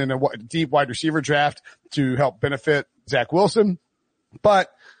weapon in a deep wide receiver draft to help benefit Zach Wilson. But,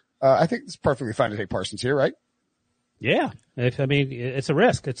 I think it's perfectly fine to take Parsons here, right? Yeah. It's a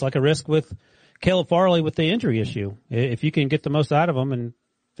risk. It's like a risk with Caleb Farley with the injury issue. If you can get the most out of them, and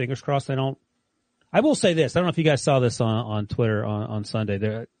fingers crossed they don't. I will say this. I don't know if you guys saw this on Twitter on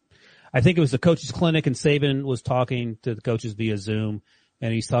Sunday. I think it was the coaches clinic, and Saban was talking to the coaches via Zoom,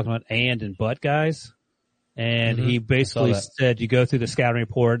 and he's talking about and but guys. And he basically said you go through the scouting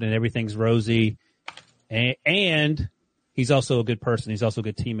report and everything's rosy. And he's also a good person. He's also a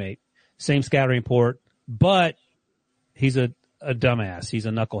good teammate. Same scouting report, but he's a dumbass. He's a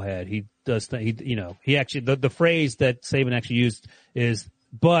knucklehead. He does, he actually, the phrase that Saban actually used is,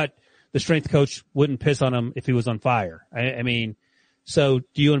 but the strength coach wouldn't piss on him if he was on fire. I mean, so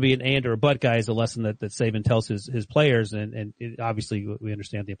do you want to be an and or a but guy is a lesson that Saban tells his players, and obviously we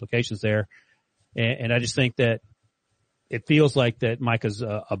understand the implications there. And I just think that it feels like that Micah's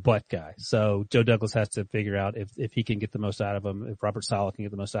a but guy. So Joe Douglas has to figure out if he can get the most out of him, if Robert Saleh can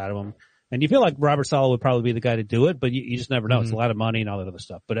get the most out of him. And you feel like Robert Saleh would probably be the guy to do it, but you just never know. It's a lot of money and all that other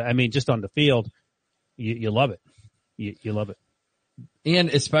stuff. But I mean, just on the field, you love it. You love it. And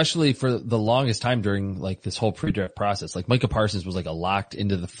especially for the longest time during like this whole pre-draft process, like Micah Parsons was like a locked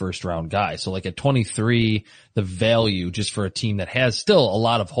into the first round guy. So like at 23, the value just for a team that has still a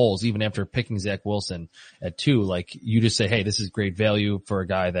lot of holes, even after picking Zach Wilson at 2, like you just say, hey, this is great value for a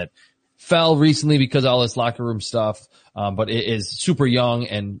guy that fell recently because of all this locker room stuff. But it is super young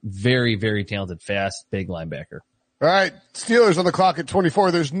and very, very talented, fast, big linebacker. All right, Steelers on the clock at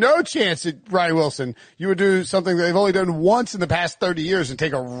 24. There's no chance that Ryan Wilson, you would do something that they've only done once in the past 30 years and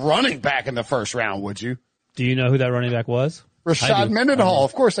take a running back in the first round, would you? Do you know who that running back was? Rashad Mendenhall.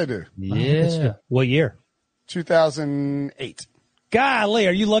 Of course I do. Yeah. What year? 2008. Golly,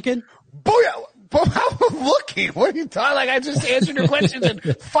 are you looking? Booyah! I'm looking. What are you talking? Like I just answered your questions in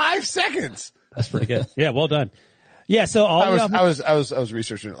 5 seconds. That's pretty good. Yeah, well done. Yeah, so I was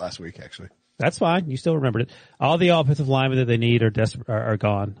researching it last week actually. That's fine. You still remembered it. All the offensive linemen that they need are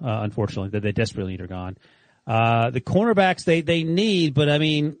gone. Unfortunately, that they desperately need are gone. The cornerbacks they need, but I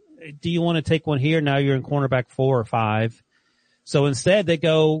mean, do you want to take one here? Now you're in cornerback 4 or 5. So instead they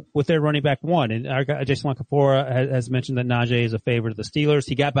go with their running back 1. And our guy, Jason Lacapora has mentioned that Najee is a favorite of the Steelers.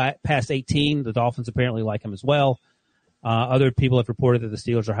 He got past 18. The Dolphins apparently like him as well. Other people have reported that the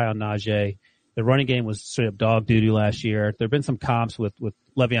Steelers are high on Najee. The running game was straight up dog doo-doo last year. There have been some comps with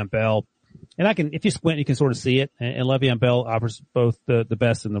Le'Veon Bell. And if you squint, you can sort of see it. And Le'Veon Bell offers both the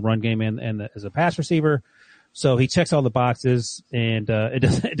best in the run game and as a pass receiver. So he checks all the boxes, and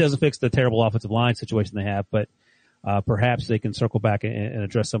it doesn't fix the terrible offensive line situation they have, but perhaps they can circle back and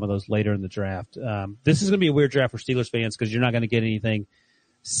address some of those later in the draft. This is going to be a weird draft for Steelers fans because you're not going to get anything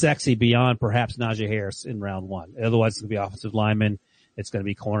sexy beyond perhaps Najee Harris in round 1. Otherwise, it's going to be offensive linemen. It's going to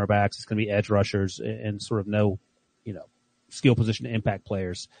be cornerbacks. It's going to be edge rushers and sort of no, skill position impact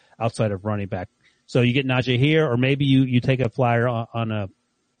players outside of running back. So you get Najee here, or maybe you take a flyer on a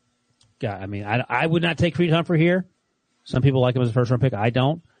guy. I mean, I would not take Creed Humphrey here. Some people like him as a first round pick. I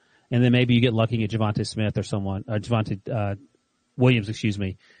don't. And then maybe you get lucky and get Javonte Smith or someone, Javonte Williams, at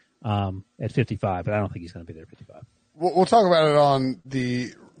 55. But I don't think he's going to be there at 55. We'll talk about it on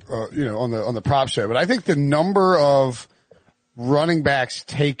the, on the prop show. But I think the number of running backs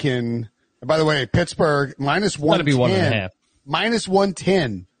taken. And by the way, Pittsburgh minus 110. Minus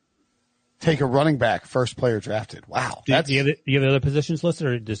 110. Take a running back, first player drafted. Wow. Do you have the other positions listed,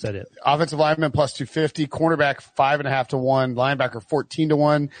 or just that it? Offensive lineman plus 250, cornerback 5.5 to 1, linebacker 14 to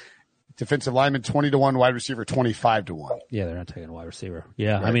 1, defensive lineman 20 to 1, wide receiver 25 to 1. Yeah, they're not taking a wide receiver.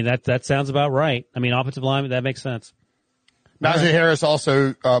 Yeah, right. I mean that sounds about right. I mean, offensive lineman, that makes sense. Najee Harris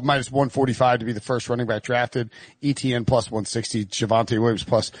also minus 145 to be the first running back drafted. ETN plus 160. Javonte Williams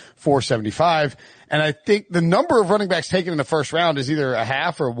plus 475. And I think the number of running backs taken in the first round is either a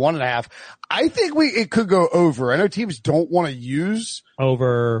half or 1.5. I think it could go over. I know teams don't want to use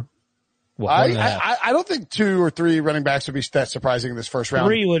over. What, I don't think 2 or 3 running backs would be that surprising in this first round.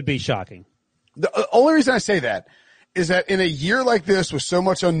 3 would be shocking. The only reason I say that is that in a year like this with so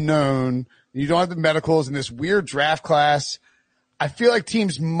much unknown, you don't have the medicals in this weird draft class, I feel like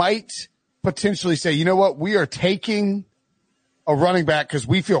teams might potentially say, you know what, we are taking a running back because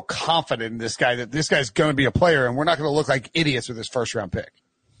we feel confident in this guy, that this guy's going to be a player, and we're not going to look like idiots with this first round pick.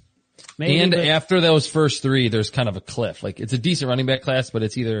 After those first 3, there's kind of a cliff. Like, it's a decent running back class, but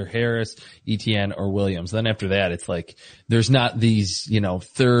it's either Harris, ETN, or Williams. Then after that, it's like there's not these,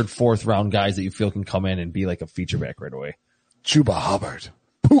 3rd, 4th round guys that you feel can come in and be like a feature back right away. Chuba Hubbard,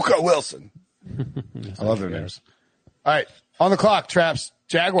 Puka Wilson. I love their names. All right. On the clock, Traps,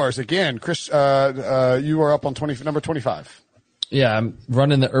 Jaguars again. Chris, you are up on number 25. Yeah, I'm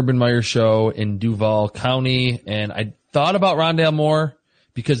running the Urban Meyer show in Duval County, and I thought about Rondale Moore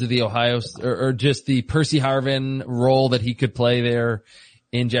because of the or just the Percy Harvin role that he could play there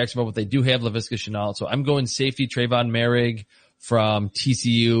in Jacksonville, but they do have Laviska Shenault. So I'm going safety Trayvon Merrick from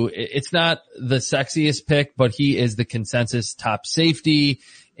TCU. It's not the sexiest pick, but he is the consensus top safety.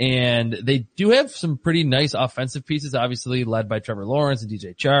 And they do have some pretty nice offensive pieces, obviously led by Trevor Lawrence and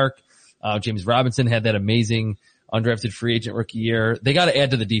DJ Chark. James Robinson had that amazing undrafted free agent rookie year. They got to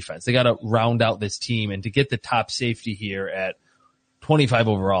add to the defense. They got to round out this team, and to get the top safety here at 25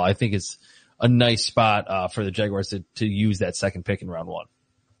 overall, I think is a nice spot for the Jaguars to use that second pick in round 1.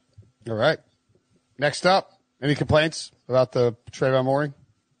 All right. Next up, any complaints about the Trayvon Mooring?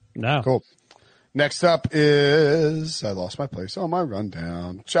 No. Cool. Next up is, I lost my place on my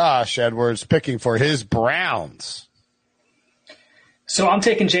rundown, Josh Edwards picking for his Browns. So I'm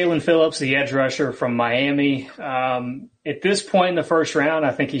taking Jalen Phillips, the edge rusher from Miami. At this point in the first round,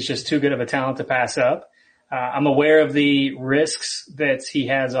 I think he's just too good of a talent to pass up. I'm aware of the risks that he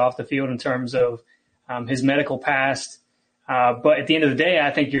has off the field in terms of his medical past. But at the end of the day,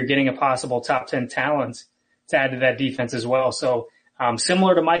 I think you're getting a possible top 10 talent to add to that defense as well. So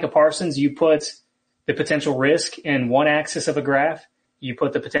similar to Micah Parsons, you put the potential risk in one axis of a graph. You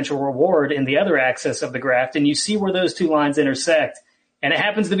put the potential reward in the other axis of the graph, and you see where those two lines intersect. And it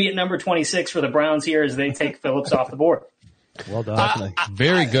happens to be at number 26 for the Browns here as they take Phillips off the board. Well done.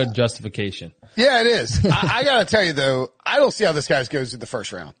 Very good justification. Yeah, it is. I got to tell you, though, I don't see how this guy goes in the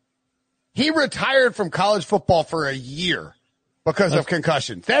first round. He retired from college football for a year because of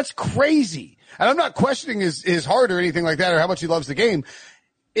concussion. That's crazy. And I'm not questioning his heart or anything like that or how much he loves the game.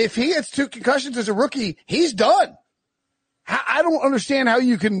 If he gets 2 concussions as a rookie, he's done. I don't understand how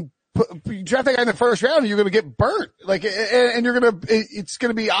you can draft that guy in the first round and you're going to get burnt. Like, and it's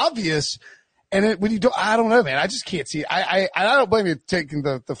going to be obvious. And when you don't, I don't know, man. I just can't see. I don't blame you taking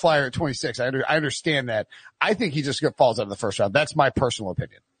the flyer at 26. I understand that. I think he just falls out of the first round. That's my personal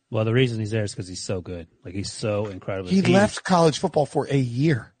opinion. Well, the reason he's there is because he's so good. Like, he's so incredible. He left college football for a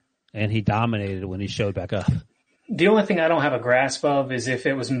year. And he dominated when he showed back up. The only thing I don't have a grasp of is if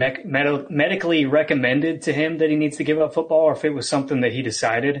it was medically recommended to him that he needs to give up football, or if it was something that he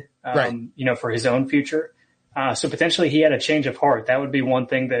decided, right. For his own future. So potentially he had a change of heart. That would be one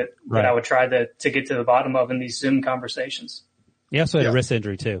thing that I would try to get to the bottom of in these Zoom conversations. He also had a wrist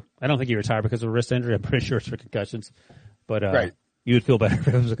injury too. I don't think he retired because of a wrist injury. I'm pretty sure it's for concussions, but you would feel better if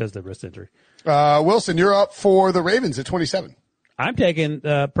it was because of the wrist injury. Wilson, you're up for the Ravens at 27. I'm taking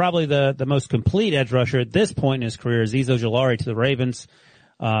probably the most complete edge rusher at this point in his career, Azeez Ojulari, to the Ravens.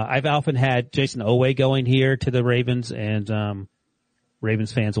 I've often had Jason Owe going here to the Ravens, and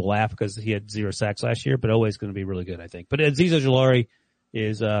Ravens fans will laugh because he had 0 sacks last year, but Owe is going to be really good, I think. But Azeez Ojulari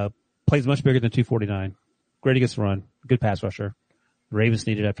plays much bigger than 249. Great against the run, good pass rusher. The Ravens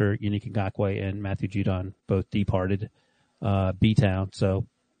needed after Yannick Ngakoue and Matthew Judon both departed B-Town, so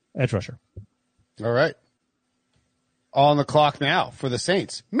edge rusher. All right. On the clock now for the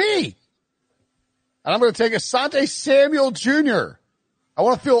Saints. Me! And I'm going to take Asante Samuel Jr. I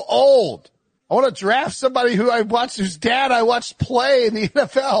want to feel old. I want to draft somebody whose dad I watched play in the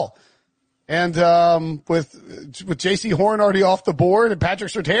NFL. And, with J.C. Horn already off the board and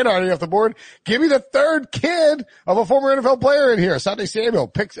Patrick Surtain already off the board, give me the third kid of a former NFL player in here. Asante Samuel.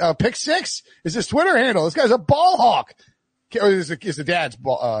 Pick 6 is his Twitter handle. This guy's a ball hawk. Is the dad's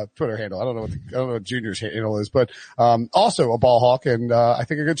Twitter handle. I don't know what Junior's handle is, but also a ball hawk, and I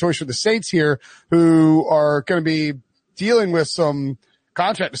think a good choice for the Saints here, who are going to be dealing with some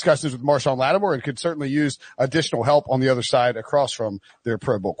contract discussions with Marshawn Lattimore and could certainly use additional help on the other side across from their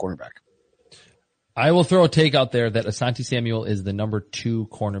Pro Bowl cornerback. I will throw a take out there that Asante Samuel is the number 2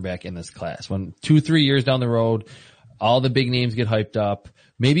 cornerback in this class. When 2-3 years down the road, all the big names get hyped up.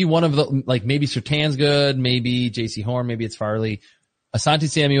 Maybe one of the, like maybe Surtain's good, maybe J.C. Horn, maybe it's Farley. Asante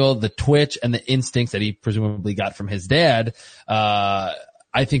Samuel, the twitch and the instincts that he presumably got from his dad,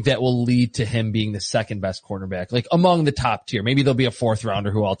 I think that will lead to him being the second best cornerback, like among the top tier. Maybe there'll be a 4th rounder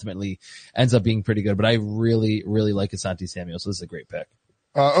who ultimately ends up being pretty good, but I really, really like Asante Samuel, so this is a great pick.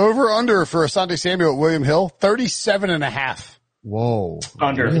 Over under for Asante Samuel at William Hill, 37.5. Whoa.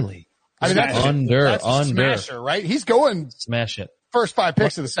 Under. Really? I mean, that's under. Smasher, right? He's going smash it. First 5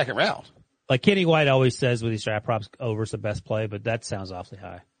 picks of the second round. Like Kenny White always says with these draft props, over's the best play, but that sounds awfully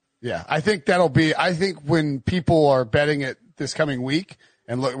high. Yeah, I think when people are betting it this coming week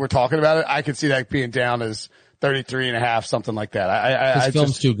and look, we're talking about it, I could see that being down as 33.5, something like that. This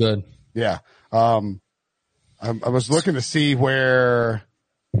film's too good. Yeah. I was looking to see where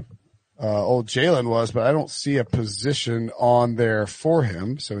old Jalen was, but I don't see a position on there for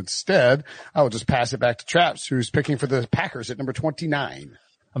him. So instead, I will just pass it back to Traps, who's picking for the Packers at number 29.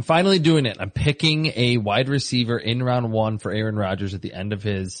 I'm finally doing it. I'm picking a wide receiver in round 1 for Aaron Rodgers at the end of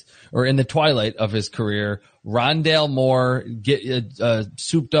in the twilight of his career. Rondale Moore, get a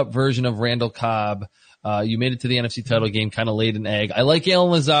souped up version of Randall Cobb. You made it to the NFC title game, kind of laid an egg. I like Allen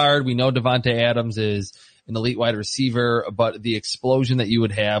Lazard. We know Devontae Adams is an elite wide receiver, but the explosion that you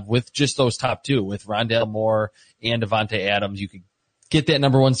would have with just those top 2, with Rondale Moore and Devontae Adams, you could get that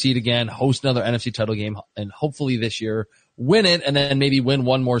number 1 seed again, host another NFC title game, and hopefully this year win it, and then maybe win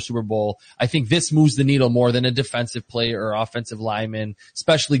one more Super Bowl. I think this moves the needle more than a defensive player or offensive lineman,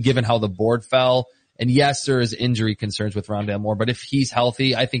 especially given how the board fell. And yes, there is injury concerns with Rondale Moore, but if he's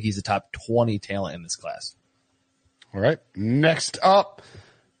healthy, I think he's a top 20 talent in this class. All right. Next up,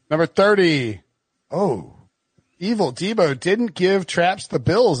 number 30. Oh, Evil Debo didn't give Traps the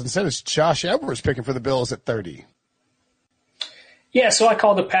Bills. Instead, it's Josh Edwards picking for the Bills at 30. Yeah, so I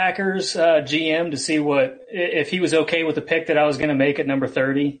called the Packers GM to see if he was okay with the pick that I was going to make at number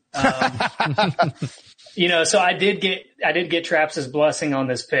 30. So I did get Traps' blessing on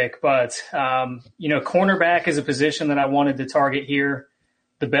this pick, but cornerback is a position that I wanted to target here.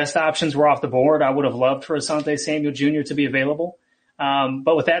 The best options were off the board. I would have loved for Asante Samuel Jr. to be available.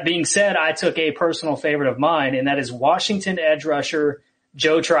 But with that being said, I took a personal favorite of mine, and that is Washington edge rusher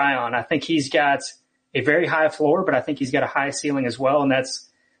Joe Tryon. I think he's got a very high floor, but I think he's got a high ceiling as well. And that's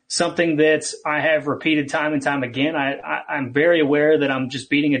something that I have repeated time and time again. I'm very aware that I'm just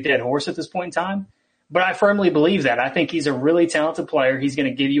beating a dead horse at this point in time, but I firmly believe that. I think he's a really talented player. He's going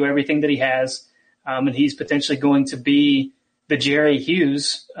to give you everything that he has. And he's potentially going to be the Jerry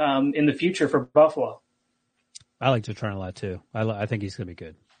Hughes, in the future for Buffalo. I like Joe Tryon a lot too. I think he's going to be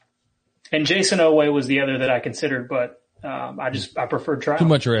good. And Jason Owe was the other that I considered, but, I preferred Tryon.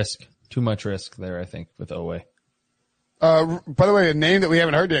 Too much risk there, I think, with Owe. By the way, a name that we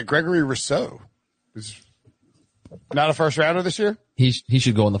haven't heard yet, Gregory Rousseau, is not a first rounder this year. He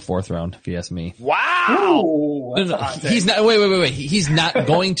should go in the 4th round, if you ask me. Wow. Ooh, no, he's not. Wait. He's not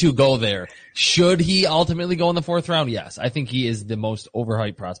going to go there. Should he ultimately go in the 4th round? Yes, I think he is the most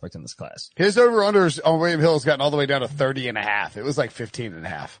overhyped prospect in this class. His over/unders on William Hill has gotten all the way down to 30.5. It was like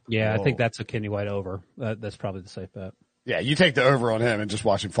 15.5. Yeah, whoa. I think that's a Kenny White over. That's probably the safe bet. Yeah, you take the over on him and just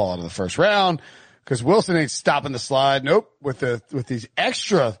watch him fall out of the first round. because Wilson ain't stopping the slide. Nope. With these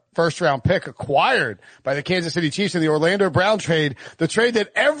extra first round pick acquired by the Kansas City Chiefs in the Orlando Brown trade, the trade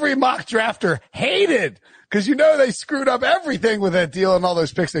that every mock drafter hated because they screwed up everything with that deal and all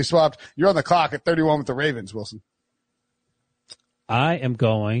those picks they swapped. You're on the clock at 31 with the Ravens, Wilson. I am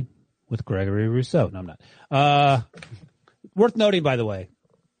going with Gregory Rousseau. No, I'm not. Worth noting, by the way,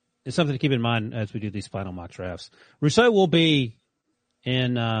 is something to keep in mind as we do these final mock drafts. Rousseau will be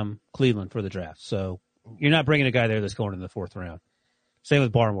in Cleveland for the draft, so you're not bringing a guy there that's going in the 4th round. Same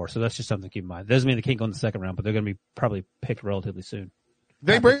with Barmore, so that's just something to keep in mind. Doesn't mean they can't go in the 2nd round, but they're going to be probably picked relatively soon.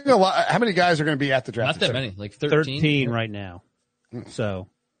 They bring a lot. How many guys are going to be at the draft? Not that many, like 13 right now. So,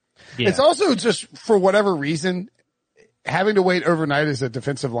 yeah. It's also just for whatever reason, having to wait overnight as a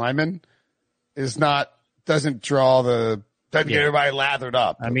defensive lineman doesn't get everybody lathered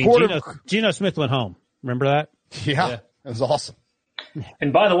up. I mean, Geno Smith went home. Remember that? Yeah. That was awesome.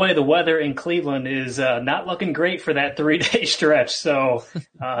 And by the way, the weather in Cleveland is not looking great for that 3-day stretch. So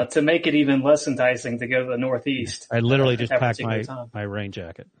to make it even less enticing to go to the Northeast. I literally just packed my rain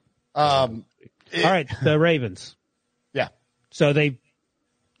jacket. All right, the Ravens. Yeah. So they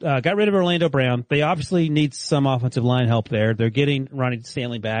got rid of Orlando Brown. They obviously need some offensive line help there. They're getting Ronnie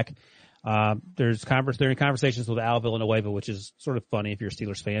Stanley back. They're in conversations with Al Villanueva, which is sort of funny if you're a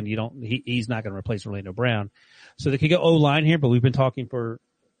Steelers fan. He's not going to replace Orlando Brown. So they could go O-line here, but we've been talking for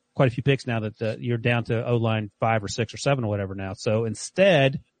quite a few picks now that you're down to O-line 5 or 6 or 7 or whatever now. So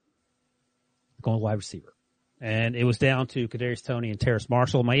instead, going wide receiver. And it was down to Kadarius Toney and Terrace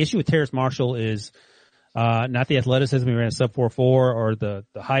Marshall. My issue with Terrace Marshall is not the athleticism. He ran a sub 4.4 or the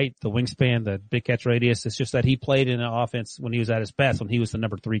height, the wingspan, the big catch radius. It's just that he played in an offense when he was at his best, when he was the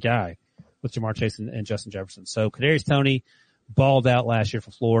number 3 guy with Jamar Chase and Justin Jefferson. So Kadarius Toney balled out last year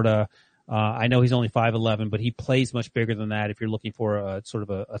for Florida. I know he's only 5'11", but he plays much bigger than that if you're looking for a sort of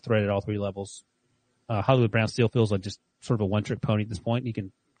a threat at all 3 levels. Hollywood Brown still feels like just sort of a one-trick pony at this point. He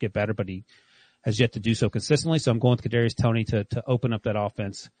can get better, but he has yet to do so consistently. So I'm going with Kadarius Toney to open up that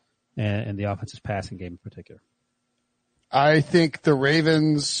offense and the offense's passing game in particular. I think the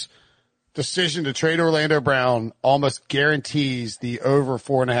Ravens' decision to trade Orlando Brown almost guarantees the over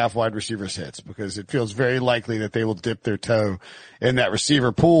 4.5 wide receivers hits because it feels very likely that they will dip their toe in that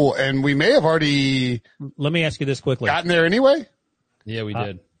receiver pool. And we may have already. Let me ask you this quickly. Gotten there anyway? Yeah, we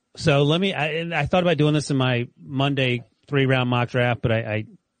did. So I thought about doing this in my Monday 3-round mock draft, but I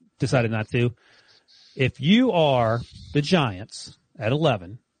decided not to. If you are the Giants at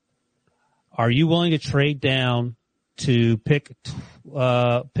 11, are you willing to trade down to pick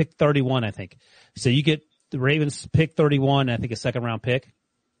 31, I think? So you get the Ravens pick 31, I think a 2nd round pick.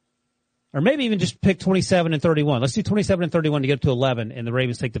 Or maybe even just pick 27 and 31. Let's do 27 and 31 to get up to 11, and the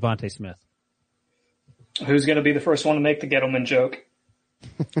Ravens take Devontae Smith. Who's going to be the first one to make the Gettleman joke?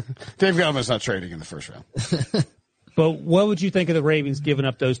 Dave Gettleman's not trading in the 1st round. But what would you think of the Ravens giving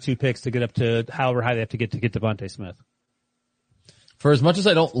up those 2 picks to get up to however high they have to get Devontae Smith? For as much as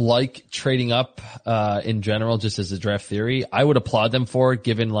I don't like trading up in general, just as a draft theory, I would applaud them for it,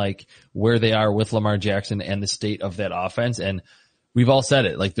 given like where they are with Lamar Jackson and the state of that offense. And we've all said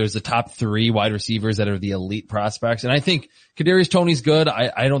it, like there's the top 3 wide receivers that are the elite prospects. And I think Kadarius Toney's good.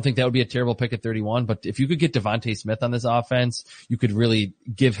 I don't think that would be a terrible pick at 31, but if you could get Devontae Smith on this offense, you could really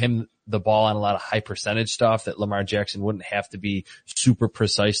give him the ball on a lot of high percentage stuff that Lamar Jackson wouldn't have to be super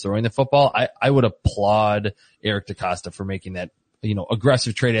precise throwing the football. I would applaud Eric DeCosta for making that,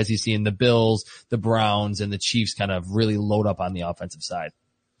 aggressive trade as you see in the Bills, the Browns, and the Chiefs kind of really load up on the offensive side.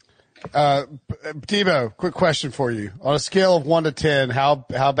 Debo, quick question for you. On a scale of 1 to 10, how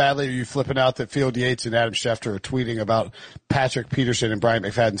badly are you flipping out that Field Yates and Adam Schefter are tweeting about Patrick Peterson and Brian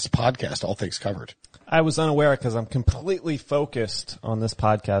McFadden's podcast, All Things Covered? I was unaware because I'm completely focused on this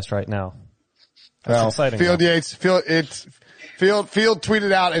podcast right now. That's exciting. Field Yates, Field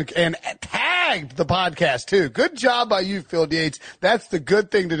tweeted out and tagged the podcast too. Good job by you, Field Yates. That's the good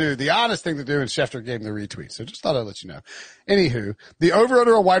thing to do. The honest thing to do, and Schefter gave him the retweet. So just thought I'd let you know. Anywho, the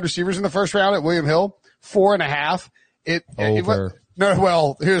over-under on wide receivers in the 1st round at William Hill, 4.5.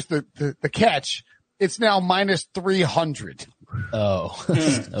 Here's the catch. It's now minus 300. Oh.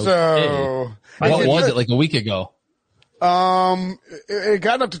 Okay. So. What was it like a week ago? It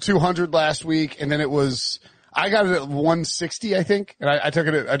got up to 200 last week, and then I got it at 160, I think, and I took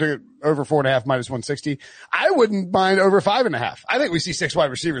it over 4.5 minus 160. I wouldn't mind over 5.5. I think we see 6 wide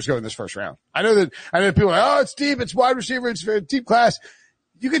receivers go in this 1st round. I know people are like, oh, it's deep, it's wide receiver, it's a deep class.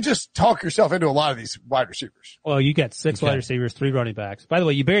 You could just talk yourself into a lot of these wide receivers. Well, you got 6 wide receivers, 3 running backs. By the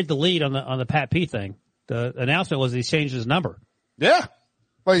way, you buried the lead on the Pat P thing. The announcement was he changed his number. Yeah.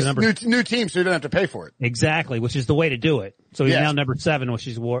 Well, he's new team, so you don't have to pay for it. Exactly, which is the way to do it. So he's now number 7, which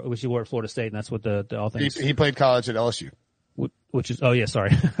he wore at Florida State, and that's what the all things. He played college at LSU. Which is, oh yeah,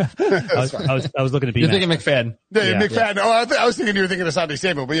 sorry. I was looking at BMAC. You're thinking McFadden. Yeah, McFadden. Yeah. Oh, I was thinking you were thinking of Sandy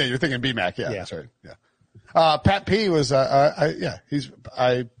Samuel, but yeah, you're thinking BMAC. Yeah, that's right. Yeah. Pat P was, Pat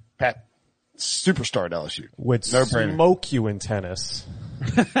superstar at LSU. Would smoke you in tennis.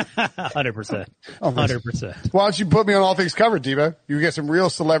 100%. 100%. Why don't you put me on All Things Covered, Debo? You get some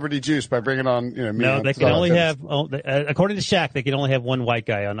real celebrity juice by bringing on, me. No, they can only have, according to Shaq, they can only have one white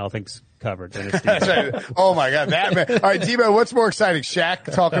guy on All Things Covered. That's right. Oh my God, that man. All right, Debo, what's more exciting,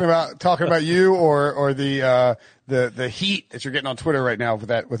 Shaq talking about you or the heat that you're getting on Twitter right now for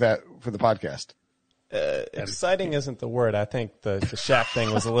the podcast? Exciting isn't the word. I think the Shaq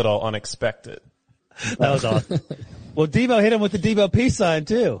thing was a little unexpected. That was awesome. Well, Debo hit him with the Debo peace sign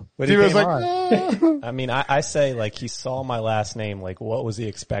too. Devo's like, I mean, I say like he saw my last name. Like, what was he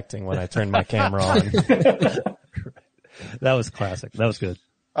expecting when I turned my camera on? That was classic. That was good.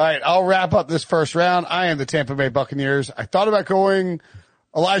 All right, I'll wrap up this first round. I am the Tampa Bay Buccaneers. I thought about going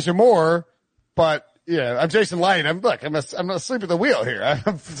Elijah Moore, but yeah, I'm Jason Light. I'm asleep at the wheel here.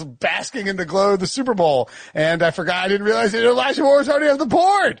 I'm basking in the glow of the Super Bowl, and I didn't realize that Elijah Moore is already on the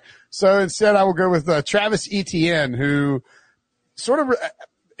board. So instead, I will go with Travis Etienne, who sort of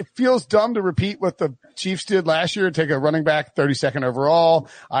it feels dumb to repeat what the Chiefs did last year and take a running back 32nd overall.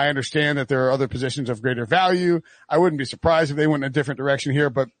 I understand that there are other positions of greater value. I wouldn't be surprised if they went in a different direction here,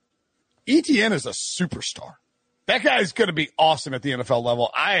 but Etienne is a superstar. That guy is going to be awesome at the NFL level.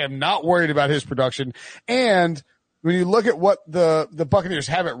 I am not worried about his production. And when you look at what the Buccaneers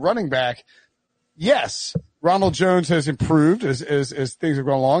have at running back, yes, Ronald Jones has improved as things have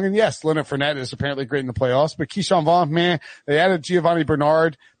gone along. And yes, Leonard Fournette is apparently great in the playoffs, but Keyshawn Vaughn, man, they added Giovanni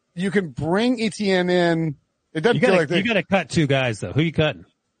Bernard. You can bring Etienne in. It doesn't feel like you got to cut 2 guys though. Who are you cutting?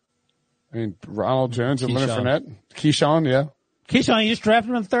 I mean, Ronald Jones and Leonard Fournette. Keyshawn, yeah. Keyshawn, you just drafted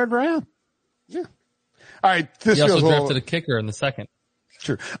him in the 3rd round. Yeah. All right. This he also feels drafted a kicker in the 2nd.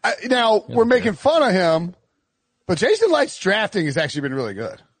 True. Now we're making fun of him, but Jason Light's drafting has actually been really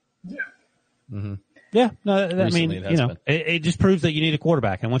good. Yeah. Mm-hmm. Yeah. No, I mean, it just proves that you need a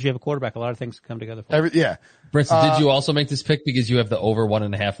quarterback. And once you have a quarterback, a lot of things come together for you. Yeah. Brinson, did you also make this pick because you have the over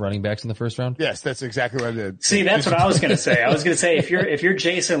 1.5 running backs in the first round? Yes, that's exactly what I did. See, that's what I was going to say. I was going to say, if you're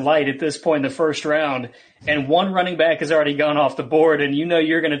Jason Light at this point in the first round and one running back has already gone off the board and you know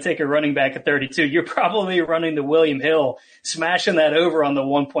you're going to take a running back at 32, you're probably running the William Hill, smashing that over on the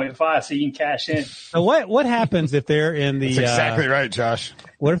 1.5 so you can cash in. So what happens if they're in the, that's exactly right, Josh.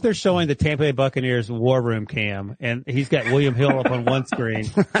 What if they're showing the Tampa Bay Buccaneers war room cam and he's got William Hill up on one screen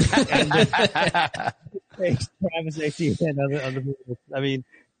and Travis Etienne on the, I mean,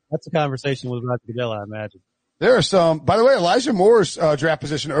 that's a conversation with Roger Goodell, I imagine. There are some, by the way, Elijah Moore's draft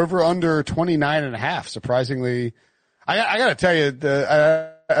position over under 29.5. Surprisingly, I got to tell you,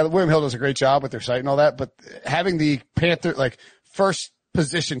 William Hill does a great job with their site and all that, but having the Panther, like first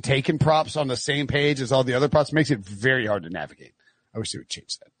position taken props on the same page as all the other props makes it very hard to navigate. I wish they would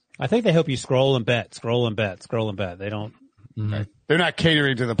change that. I think they hope you scroll and bet. They don't. Right. They're not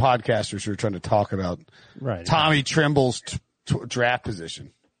catering to the podcasters who are trying to talk about Tommy Trimble's draft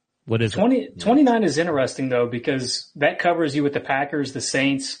position. What is 29 is interesting though, because that covers you with the Packers, the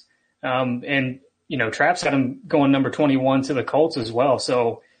Saints, and Trapp's got him going number 21 to the Colts as well.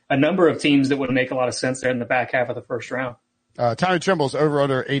 So a number of teams that would make a lot of sense there in the back half of the first round. Tommy Trimble's over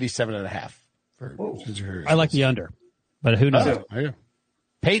under 87.5. I like the under, but who knows?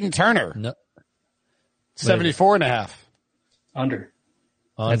 Peyton Turner. No. 74.5. Under.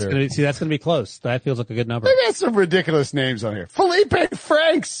 That's going to be close. That feels like a good number. They got some ridiculous names on here. Felipe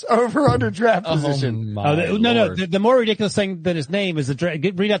Franks over under draft position. No. The more ridiculous thing than his name is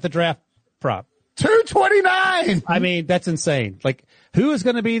read out the draft prop. 229. I mean, that's insane. Like, who is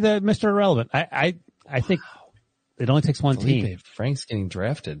going to be the Mr. Irrelevant? I think it only takes one team. Frank's getting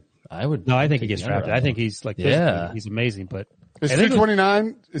drafted. I think he gets drafted. I think he's like, he's amazing, but. Is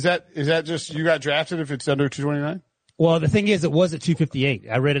 229? Is that just you got drafted if it's under 229? Well, the thing is, it was at 258.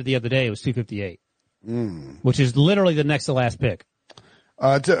 I read it the other day. It was 258, which is literally the next to last pick.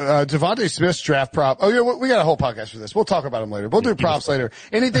 Devontae Smith's draft prop. Oh yeah, we got a whole podcast for this. We'll talk about him later. We'll do props later.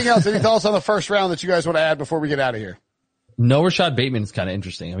 Anything else? Any thoughts on the first round that you guys want to add before we get out of here? No, Rashad Bateman is kind of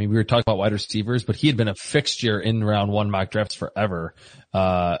interesting. I mean, we were talking about wide receivers, but he had been a fixture in round 1 mock drafts forever.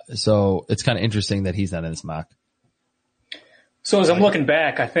 So it's kind of interesting that he's not in this mock. So as I'm looking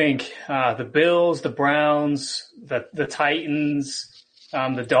back, I think the Bills, the Browns, the Titans,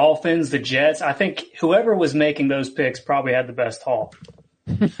 the Dolphins, the Jets, I think whoever was making those picks probably had the best haul.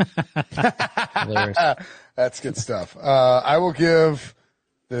 That's good stuff. I will give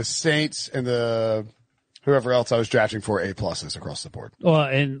the Saints and the whoever else I was drafting for A pluses across the board. Well,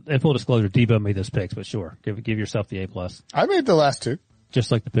 and full disclosure, Debo made those picks, but sure, give yourself the A plus. I made the last two. Just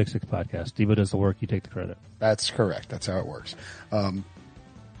like the Pick Six podcast, Debo does the work, you take the credit. That's correct. That's how it works. That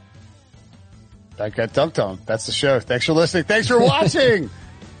got dunked on. That's the show. Thanks for listening. Thanks for watching.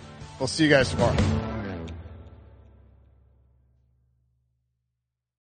 We'll see you guys tomorrow.